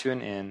 brought him to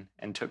an inn,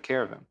 and took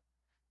care of him.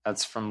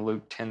 That's from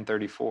Luke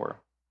 10:34.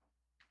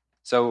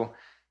 So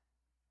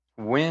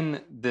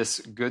when this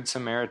Good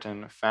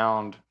Samaritan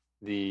found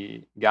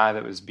the guy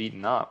that was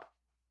beaten up,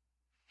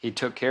 he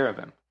took care of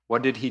him.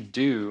 What did he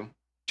do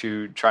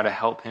to try to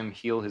help him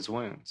heal his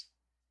wounds?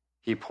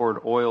 He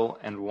poured oil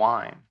and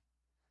wine.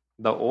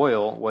 The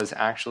oil was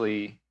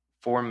actually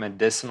for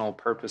medicinal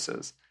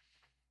purposes.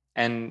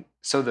 And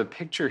so the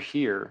picture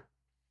here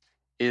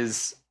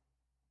is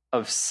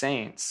of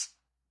saints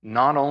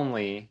not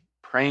only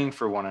praying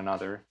for one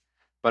another,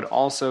 but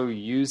also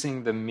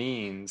using the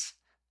means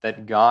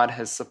that God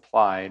has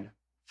supplied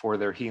for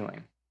their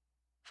healing,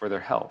 for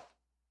their health.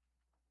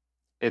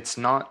 It's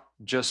not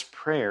just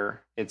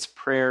prayer, it's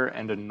prayer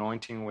and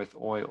anointing with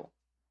oil.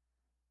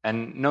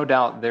 And no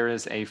doubt there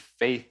is a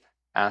faith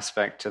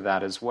aspect to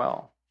that as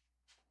well.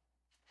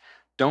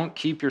 Don't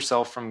keep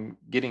yourself from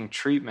getting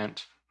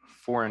treatment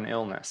for an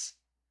illness.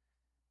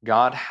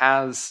 God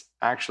has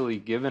actually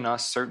given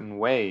us certain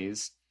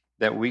ways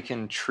that we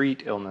can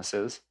treat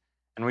illnesses,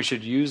 and we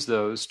should use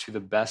those to the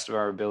best of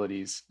our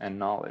abilities and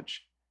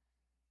knowledge.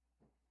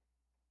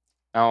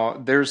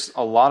 Now, there's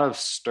a lot of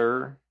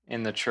stir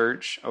in the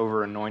church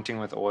over anointing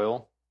with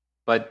oil,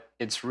 but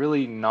it's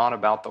really not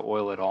about the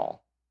oil at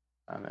all,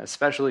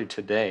 especially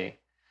today.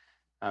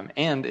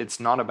 And it's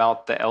not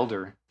about the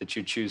elder that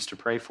you choose to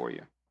pray for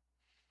you.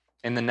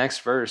 In the next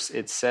verse,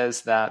 it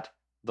says that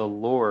the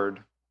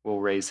Lord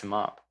will raise him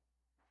up.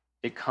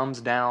 It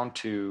comes down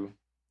to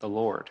the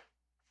Lord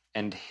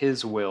and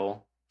his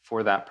will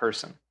for that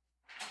person.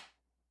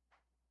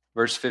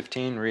 Verse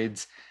 15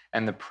 reads,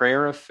 and the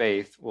prayer of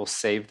faith will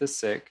save the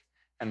sick,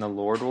 and the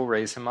Lord will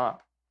raise him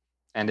up.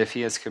 And if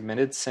he has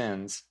committed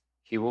sins,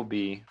 he will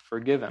be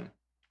forgiven.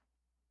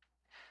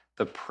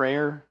 The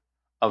prayer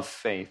of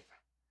faith.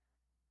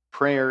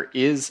 Prayer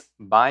is,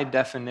 by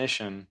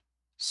definition,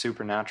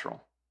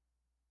 supernatural.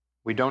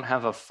 We don't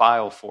have a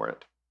file for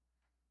it.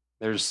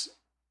 There's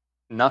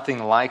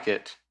nothing like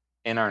it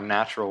in our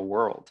natural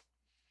world.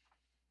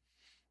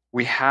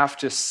 We have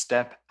to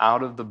step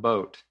out of the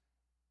boat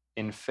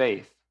in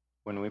faith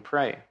when we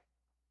pray.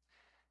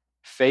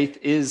 Faith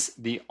is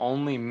the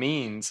only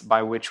means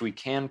by which we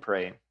can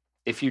pray.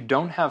 If you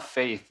don't have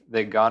faith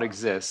that God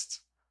exists,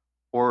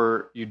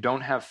 or you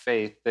don't have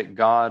faith that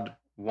God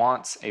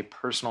wants a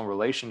personal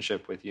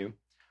relationship with you,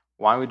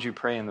 why would you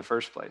pray in the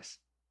first place?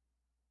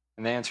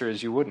 And the answer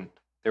is you wouldn't.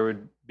 There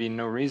would be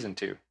no reason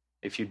to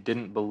if you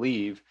didn't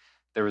believe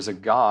there was a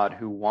God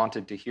who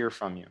wanted to hear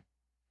from you.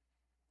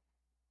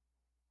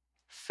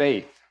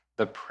 Faith,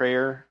 the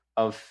prayer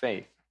of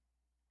faith.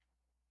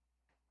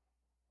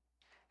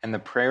 And the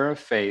prayer of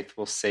faith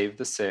will save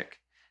the sick,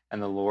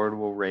 and the Lord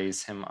will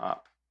raise him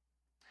up.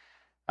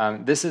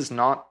 This is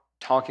not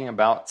talking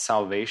about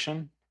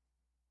salvation,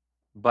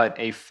 but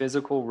a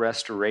physical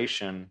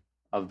restoration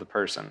of the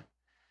person.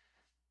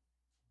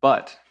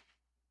 But,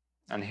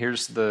 and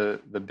here's the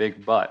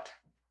big but,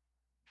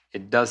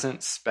 it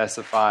doesn't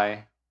specify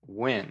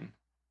when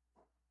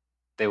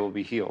they will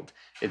be healed.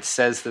 It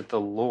says that the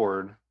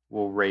Lord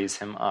will raise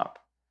him up.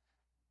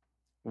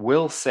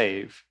 Will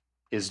save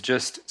is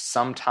just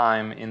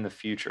sometime in the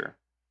future.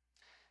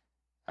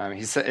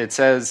 It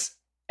says,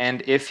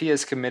 and if he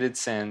has committed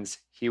sins,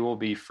 he will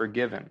be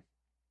forgiven.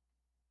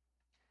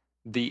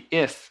 The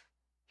if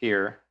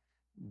here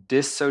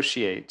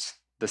dissociates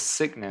the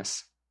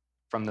sickness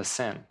from the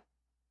sin.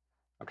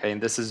 Okay,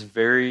 and this is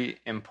very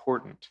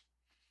important.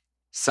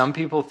 Some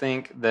people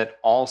think that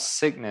all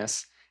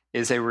sickness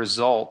is a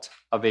result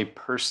of a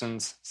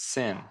person's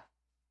sin.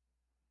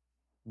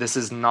 This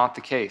is not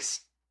the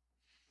case.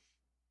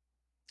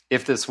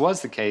 If this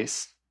was the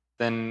case,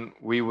 then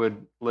we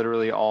would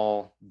literally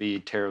all be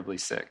terribly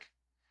sick.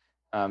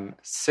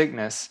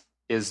 Sickness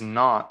is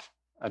not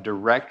a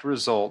direct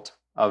result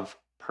of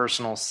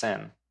personal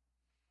sin.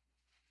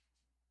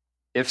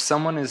 If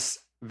someone is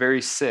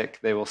very sick,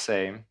 they will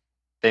say,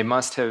 they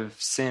must have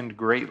sinned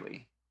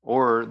greatly,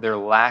 or they're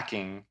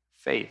lacking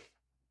faith.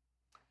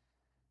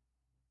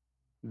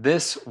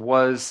 This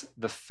was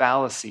the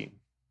fallacy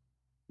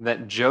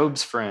that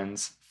Job's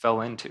friends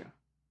fell into.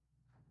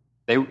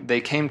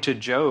 They came to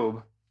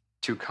Job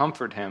to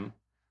comfort him,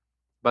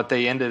 but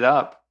they ended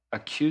up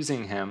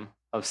accusing him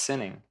of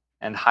sinning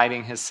and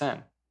hiding his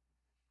sin.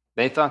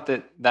 They thought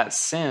that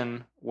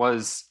sin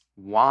was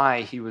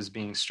why he was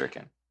being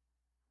stricken,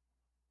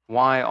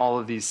 why all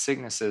of these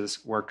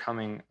sicknesses were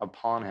coming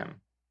upon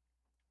him,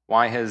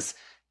 why his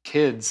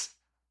kids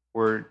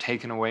were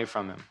taken away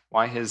from him,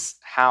 why his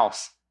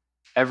house,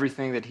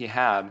 everything that he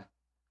had,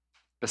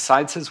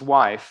 besides his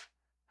wife,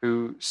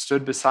 who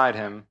stood beside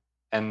him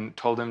and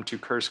told him to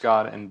curse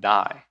God and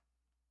die.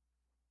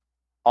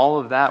 All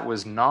of that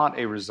was not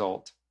a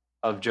result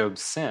of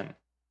Job's sin.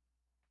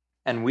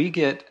 And we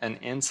get an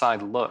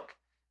inside look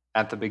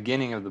at the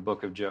beginning of the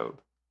book of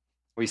Job.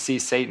 We see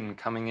Satan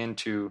coming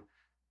into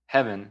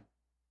heaven,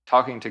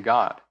 talking to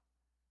God,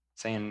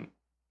 saying,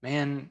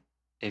 man,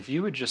 if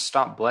you would just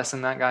stop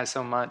blessing that guy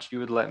so much, you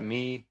would let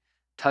me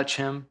touch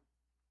him,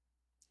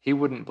 he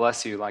wouldn't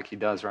bless you like he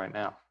does right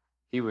now.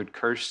 He would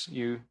curse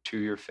you to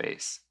your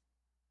face.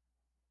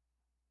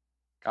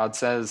 God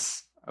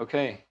says,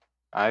 okay,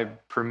 I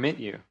permit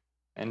you.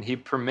 And he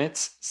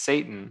permits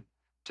Satan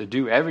to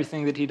do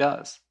everything that he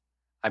does.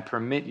 I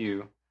permit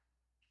you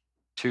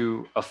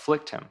to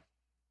afflict him.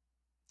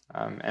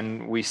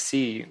 And we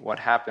see what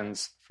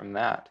happens from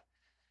that.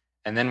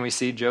 And then we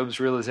see Job's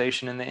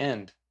realization in the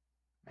end.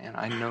 Man,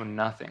 I know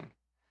nothing.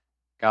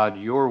 God,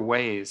 your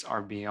ways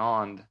are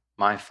beyond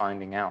my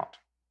finding out.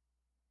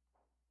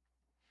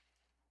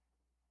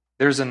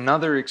 There's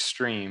another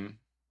extreme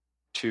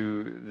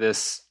to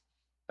this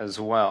as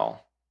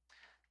well.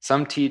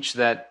 Some teach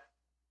that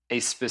a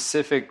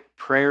specific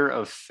prayer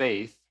of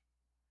faith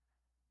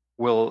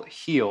will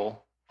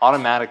heal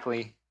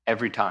automatically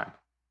every time.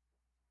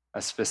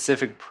 A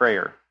specific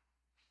prayer.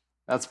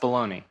 That's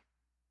baloney.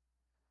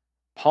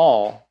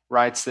 Paul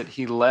writes that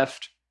he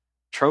left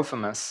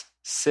Trophimus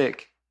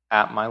sick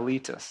at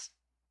Miletus.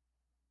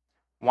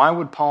 Why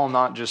would Paul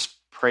not just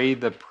pray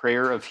the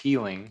prayer of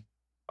healing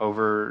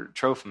over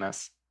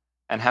Trophimus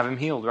and have him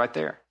healed right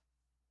there?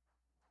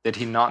 Did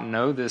he not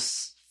know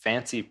this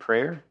fancy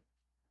prayer?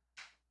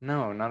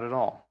 No, not at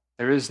all.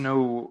 There is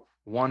no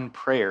one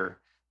prayer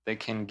that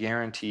can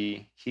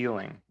guarantee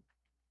healing.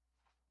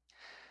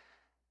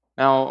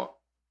 Now,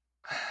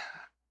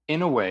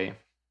 in a way,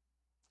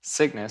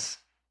 sickness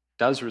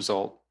does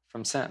result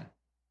from sin.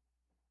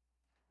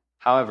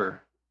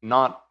 However,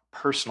 not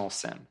personal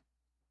sin.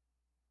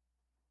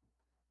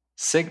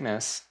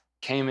 Sickness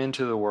came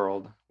into the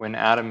world when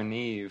Adam and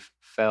Eve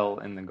fell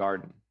in the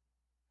garden.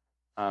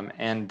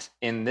 And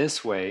in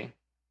this way,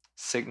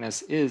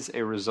 sickness is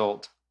a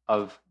result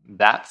of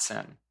that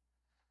sin.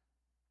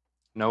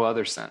 No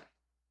other sin.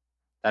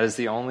 That is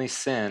the only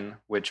sin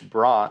which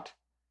brought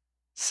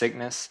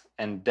sickness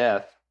and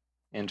death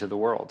into the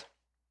world.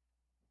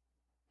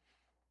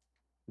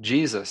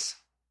 Jesus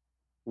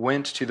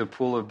went to the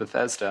pool of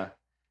Bethesda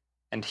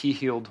and he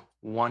healed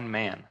one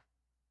man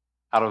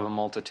out of a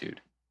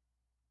multitude.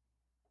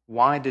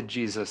 Why did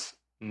Jesus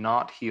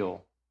not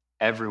heal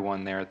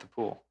everyone there at the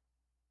pool?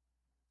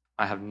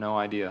 I have no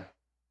idea.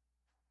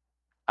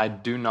 I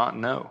do not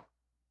know.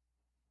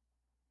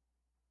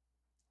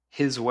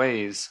 His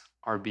ways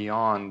are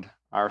beyond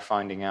our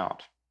finding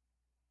out.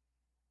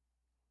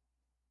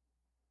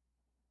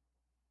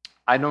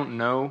 I don't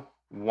know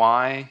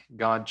why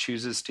God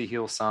chooses to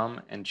heal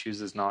some and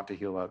chooses not to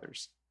heal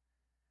others.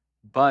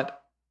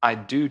 But I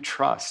do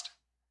trust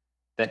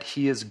that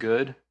he is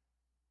good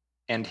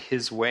and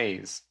his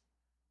ways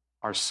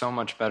are so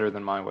much better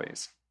than my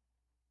ways.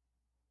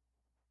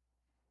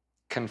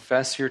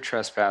 Confess your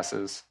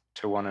trespasses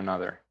to one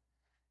another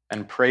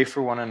and pray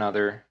for one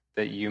another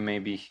that you may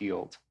be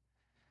healed.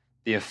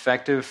 The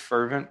effective,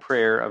 fervent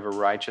prayer of a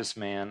righteous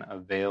man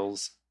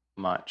avails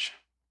much.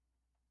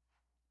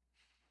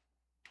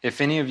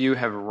 If any of you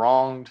have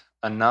wronged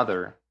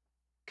another,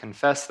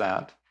 confess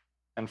that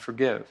and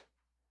forgive.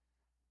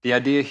 The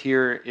idea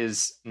here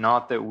is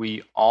not that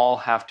we all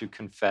have to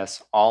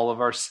confess all of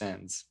our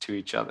sins to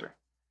each other.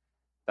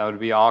 That would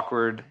be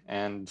awkward,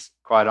 and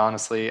quite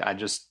honestly, I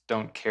just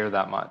don't care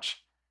that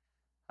much.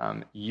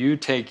 You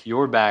take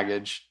your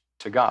baggage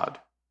to God,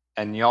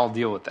 and y'all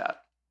deal with that.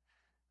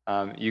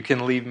 You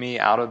can leave me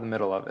out of the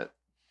middle of it.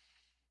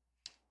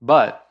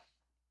 But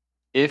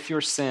if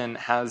your sin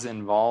has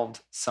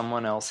involved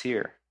someone else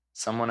here,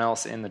 someone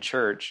else in the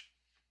church,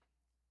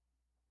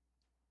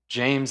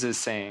 James is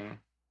saying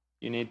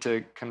you need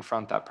to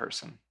confront that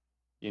person.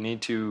 You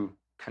need to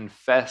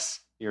confess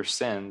your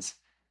sins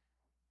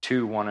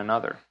to one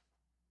another.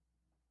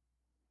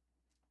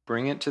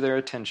 Bring it to their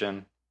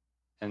attention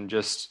and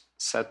just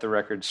set the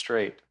record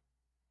straight.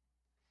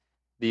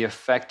 The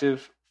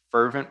effective,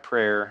 fervent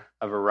prayer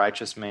of a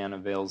righteous man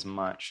avails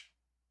much.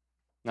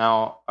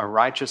 Now, a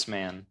righteous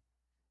man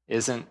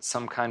isn't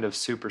some kind of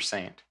super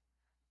saint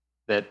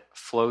that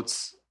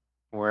floats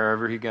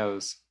wherever he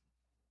goes,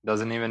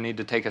 doesn't even need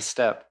to take a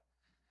step.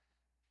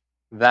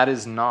 That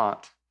is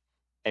not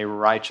a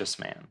righteous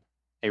man.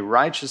 A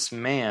righteous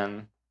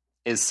man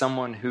is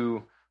someone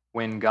who,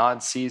 when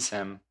God sees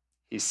him,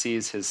 he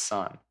sees his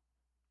son.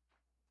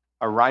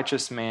 A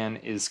righteous man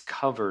is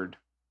covered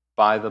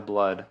by the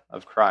blood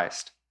of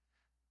Christ.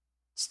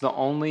 It's the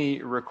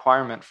only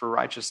requirement for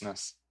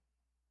righteousness.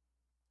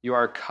 You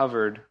are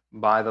covered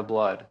by the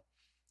blood.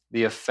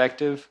 The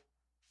effective,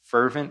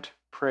 fervent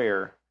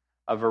prayer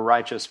of a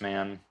righteous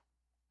man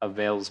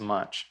avails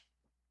much.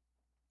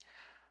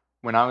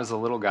 When I was a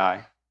little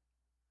guy,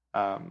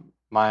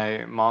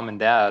 my mom and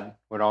dad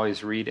would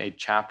always read a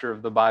chapter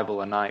of the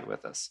Bible a night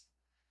with us.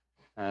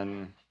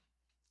 And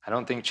I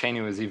don't think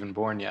Cheney was even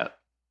born yet.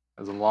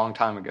 It was a long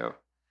time ago.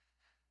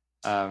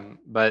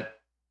 But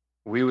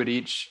we would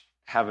each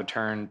have a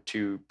turn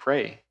to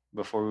pray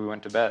before we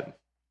went to bed.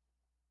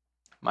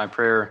 My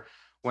prayer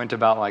went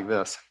about like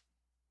this.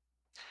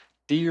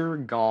 Dear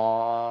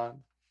God,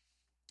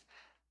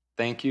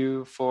 thank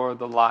you for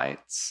the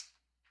lights.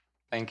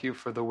 Thank you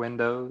for the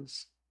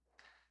windows.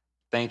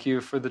 Thank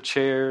you for the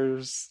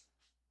chairs.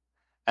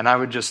 And I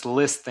would just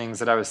list things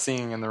that I was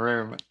seeing in the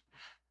room.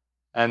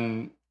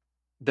 And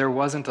there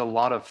wasn't a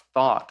lot of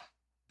thought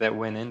that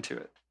went into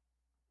it.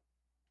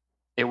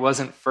 It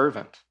wasn't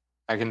fervent,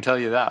 I can tell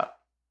you that.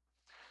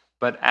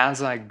 But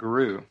as I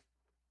grew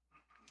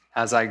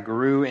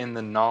in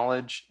the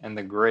knowledge and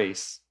the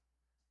grace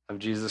of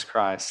Jesus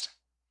Christ,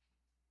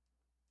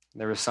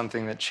 there was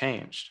something that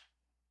changed.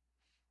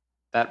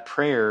 That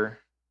prayer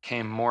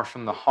came more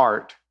from the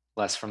heart,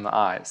 less from the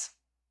eyes.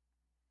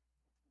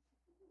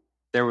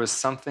 There was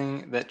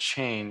something that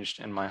changed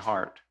in my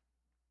heart.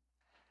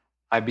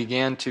 I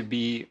began to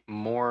be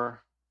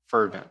more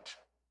fervent,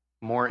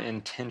 more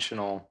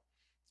intentional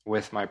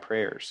with my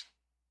prayers.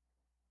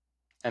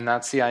 And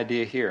that's the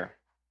idea here.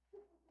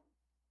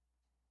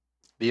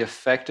 The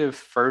effective,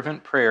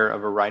 fervent prayer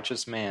of a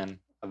righteous man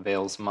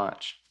avails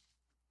much.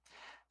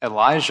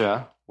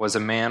 Elijah was a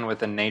man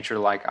with a nature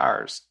like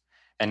ours,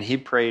 and he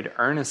prayed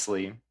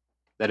earnestly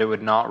that it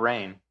would not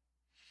rain.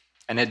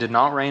 And it did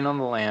not rain on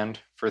the land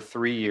for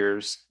 3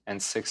 years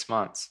and 6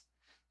 months.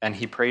 And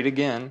he prayed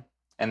again,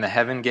 and the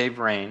heaven gave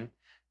rain,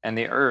 and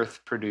the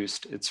earth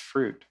produced its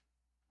fruit.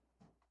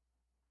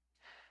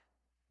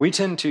 We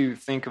tend to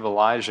think of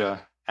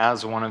Elijah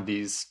as one of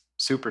these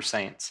super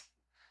saints,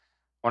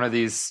 one of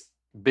these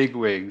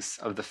bigwigs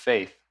of the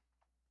faith.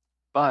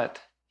 But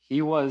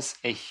he was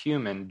a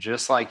human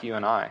just like you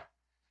and I.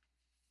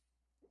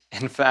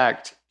 In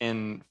fact,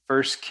 in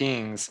 1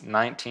 Kings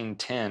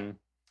 19:10,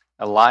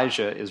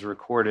 Elijah is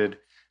recorded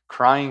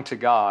crying to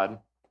God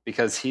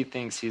because he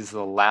thinks he's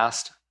the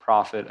last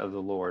prophet of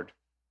the Lord.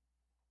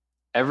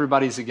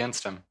 Everybody's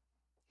against him.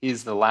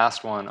 He's the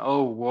last one.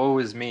 Oh, woe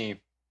is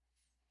me.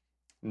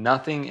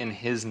 Nothing in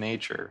his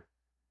nature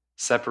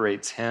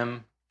separates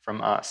him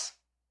from us.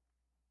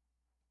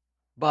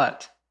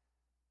 But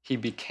he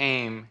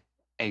became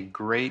a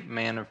great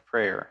man of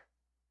prayer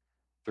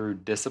through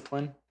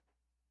discipline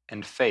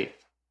and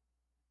faith.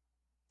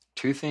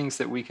 Two things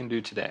that we can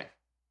do today.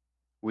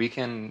 We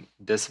can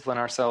discipline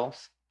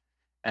ourselves,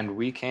 and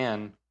we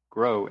can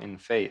grow in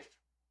faith.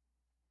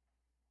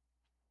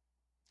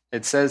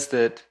 It says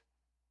that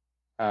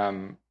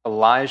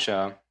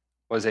Elijah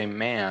was a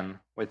man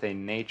with a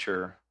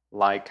nature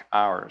like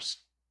ours.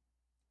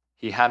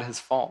 He had his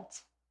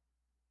faults.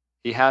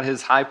 He had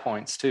his high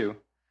points too,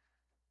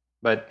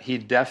 but he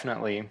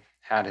definitely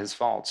had his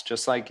faults,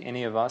 just like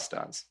any of us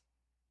does.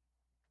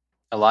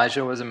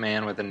 Elijah was a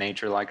man with a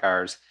nature like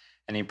ours,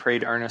 and he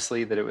prayed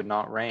earnestly that it would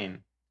not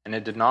rain. And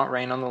it did not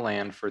rain on the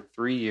land for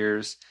 3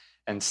 years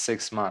and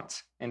 6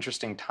 months.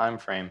 Interesting time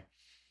frame.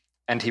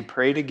 And he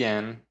prayed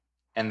again,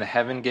 and the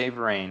heaven gave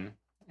rain,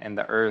 and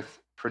the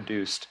earth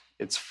produced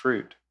its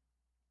fruit.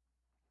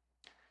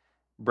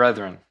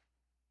 Brethren,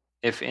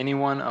 if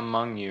anyone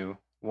among you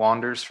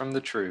wanders from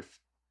the truth,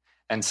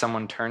 and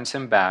someone turns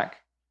him back,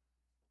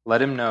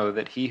 let him know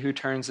that he who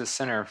turns a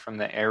sinner from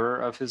the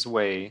error of his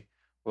way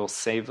will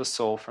save a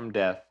soul from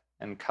death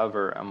and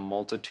cover a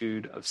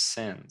multitude of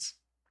sins.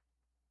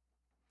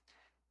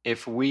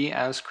 If we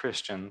as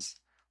Christians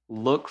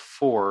look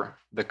for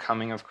the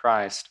coming of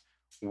Christ,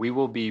 we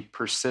will be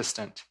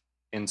persistent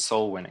in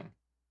soul winning.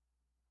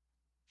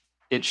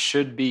 It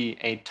should be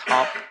a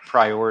top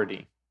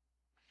priority,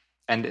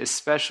 and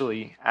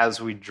especially as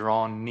we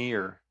draw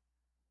near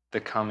the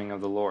coming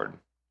of the Lord.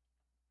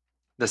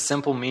 The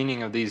simple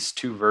meaning of these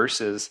two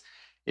verses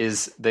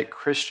is that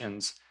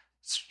Christians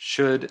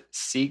should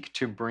seek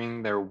to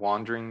bring their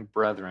wandering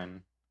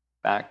brethren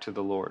back to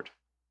the Lord.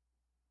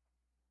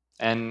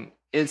 And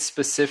it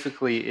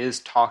specifically is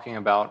talking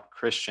about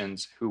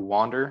Christians who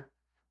wander,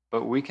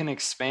 but we can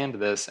expand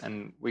this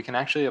and we can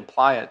actually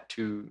apply it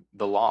to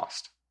the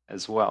lost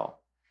as well.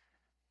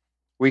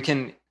 We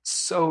can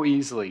so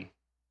easily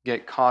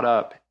get caught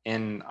up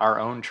in our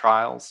own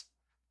trials,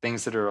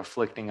 things that are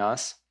afflicting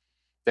us,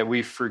 that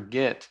we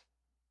forget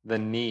the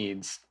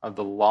needs of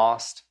the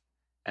lost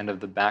and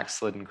of the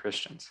backslidden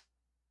Christians.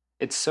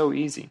 It's so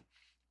easy.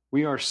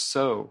 We are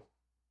so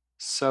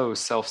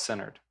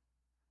self-centered.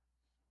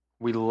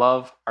 We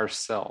love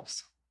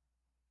ourselves.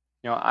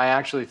 I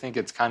actually think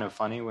it's kind of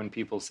funny when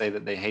people say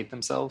that they hate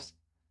themselves,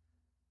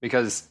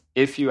 because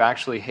if you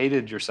actually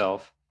hated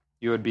yourself,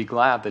 you would be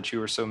glad that you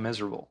were so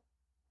miserable.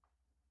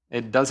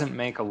 It doesn't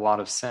make a lot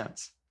of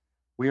sense.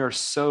 We are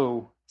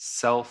so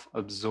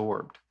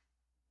self-absorbed.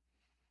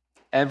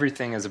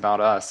 Everything is about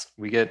us.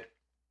 We get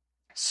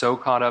so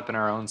caught up in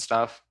our own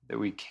stuff that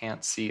we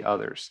can't see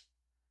others.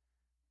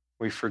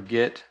 We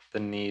forget the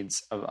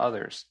needs of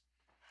others.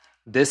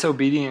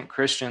 Disobedient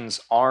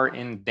Christians are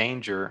in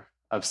danger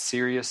of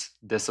serious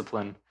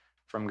discipline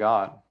from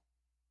God.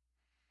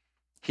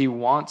 He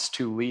wants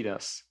to lead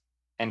us,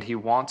 and He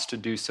wants to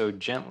do so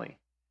gently.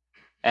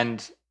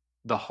 And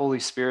the Holy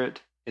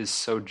Spirit is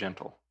so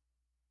gentle.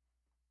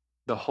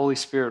 The Holy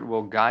Spirit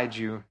will guide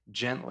you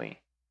gently.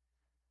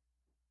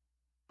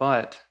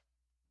 But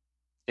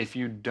if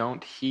you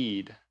don't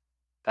heed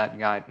that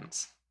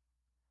guidance,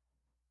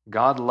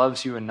 God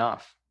loves you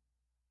enough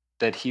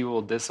that He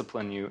will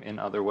discipline you in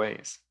other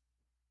ways.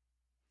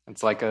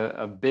 It's like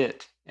a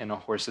bit in a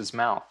horse's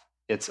mouth.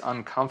 It's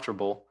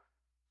uncomfortable,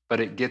 but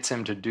it gets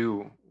him to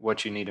do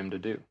what you need him to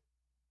do.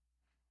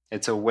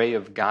 It's a way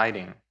of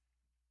guiding.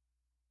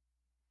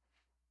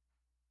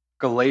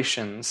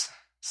 Galatians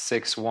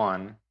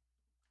 6:1,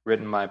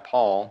 written by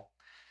Paul,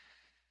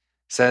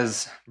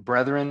 says,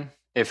 "Brethren,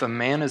 if a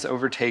man is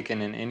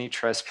overtaken in any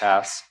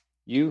trespass,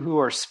 you who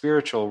are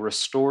spiritual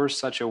restore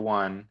such a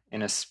one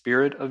in a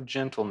spirit of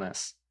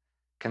gentleness,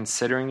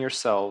 considering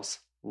yourselves,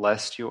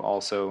 lest you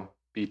also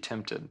be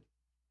tempted."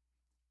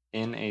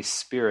 In a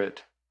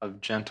spirit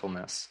of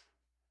gentleness.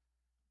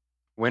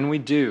 When we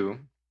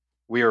do,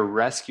 we are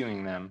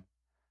rescuing them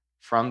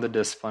from the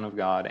discipline of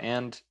God,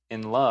 and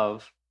in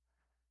love,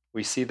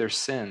 we see their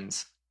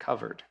sins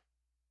covered.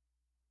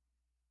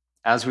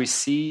 As we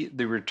see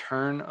the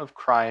return of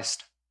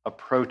Christ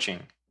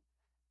approaching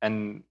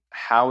and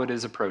how it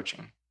is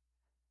approaching,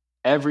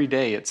 every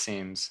day it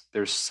seems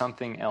there's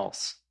something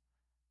else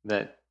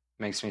that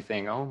makes me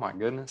think, oh my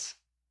goodness,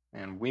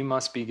 and we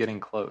must be getting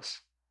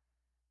close.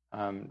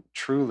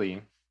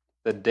 Truly,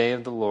 the day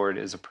of the Lord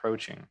is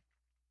approaching.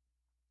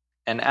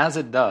 And as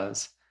it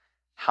does,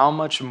 how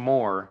much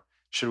more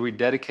should we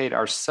dedicate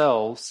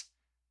ourselves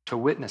to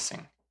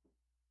witnessing,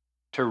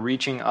 to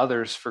reaching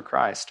others for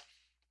Christ?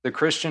 The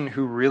Christian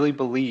who really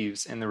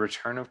believes in the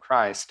return of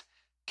Christ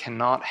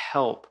cannot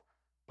help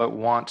but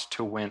want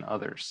to win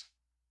others.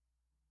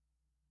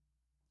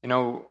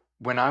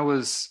 When I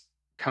was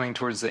coming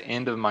towards the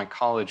end of my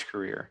college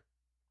career,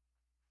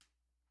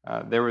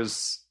 there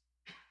was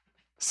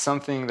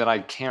something that I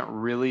can't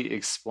really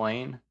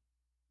explain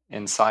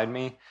inside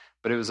me,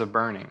 but it was a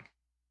burning.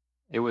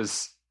 It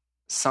was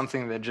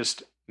something that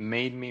just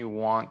made me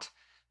want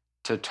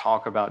to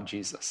talk about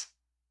Jesus,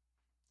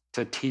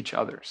 to teach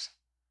others.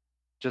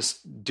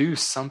 Just do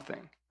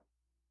something.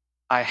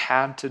 I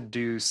had to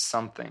do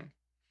something,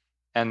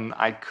 and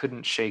I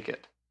couldn't shake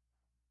it.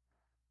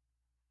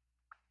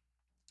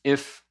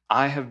 If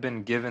I have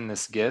been given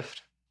this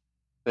gift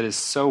that is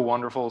so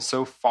wonderful,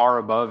 so far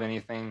above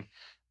anything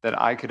that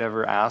I could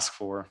ever ask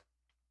for,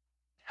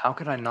 how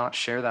could I not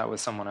share that with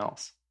someone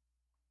else?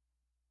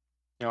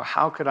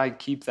 How could I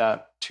keep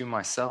that to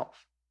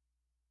myself?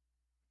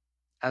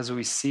 As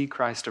we see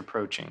Christ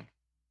approaching,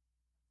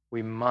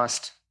 we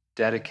must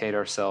dedicate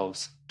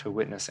ourselves to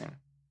witnessing.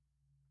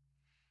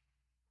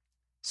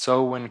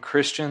 So when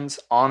Christians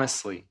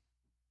honestly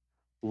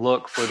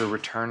look for the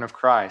return of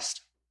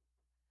Christ,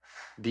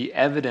 the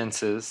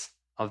evidences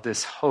of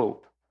this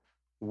hope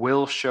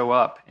will show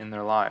up in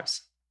their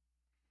lives.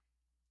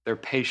 They're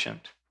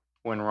patient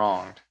when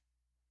wronged.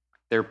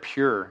 They're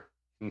pure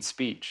in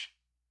speech.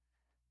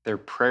 They're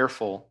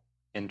prayerful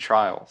in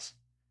trials.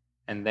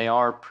 And they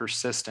are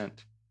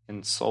persistent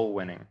in soul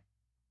winning.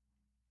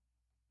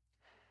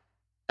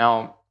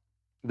 Now,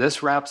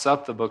 this wraps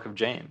up the book of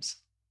James.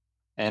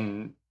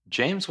 And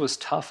James was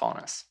tough on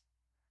us.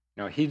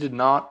 He did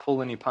not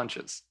pull any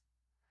punches.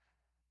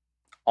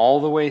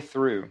 All the way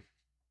through,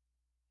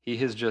 he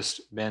has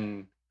just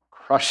been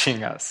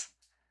crushing us.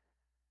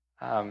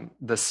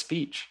 The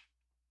speech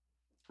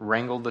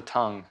wrangled the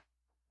tongue.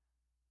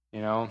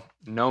 No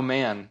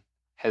man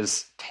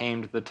has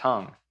tamed the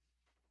tongue.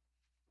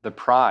 The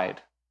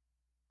pride,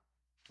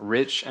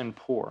 rich and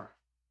poor.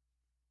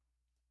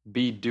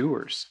 Be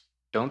doers.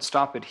 Don't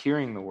stop at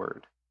hearing the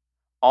word.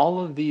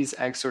 All of these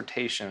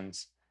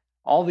exhortations,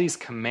 all these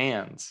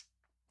commands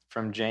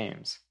from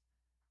James.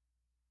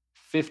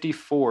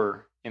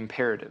 54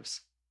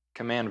 imperatives,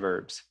 command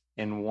verbs,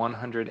 in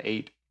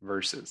 108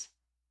 verses.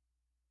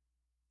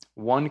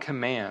 One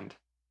command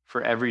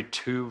for every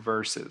 2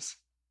 verses.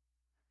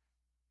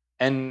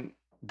 And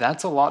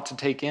that's a lot to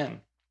take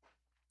in.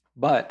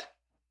 But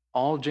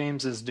all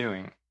James is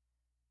doing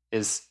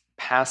is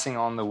passing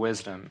on the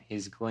wisdom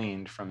he's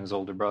gleaned from his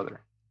older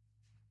brother.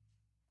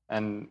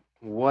 And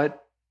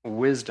what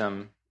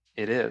wisdom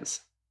it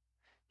is.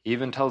 He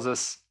even tells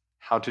us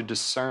how to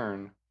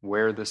discern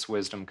where this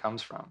wisdom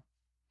comes from.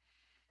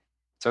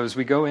 So as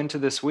we go into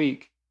this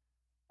week,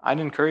 I'd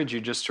encourage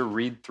you just to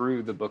read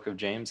through the book of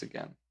James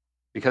again,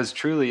 because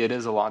truly it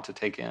is a lot to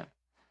take in.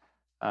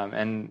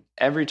 And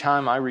every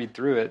time I read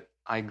through it,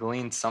 I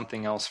glean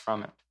something else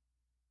from it.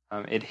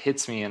 It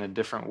hits me in a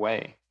different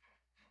way.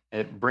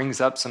 It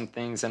brings up some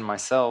things in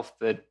myself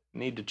that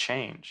need to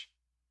change.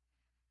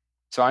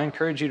 So I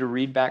encourage you to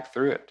read back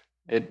through it.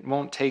 It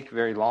won't take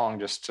very long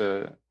just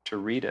to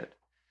read it.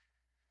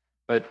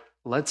 But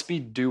let's be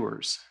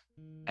doers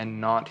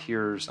and not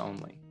hearers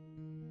only.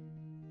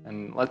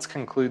 And let's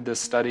conclude this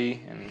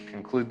study and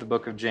conclude the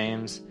book of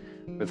James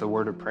with a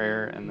word of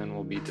prayer, and then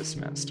we'll be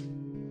dismissed.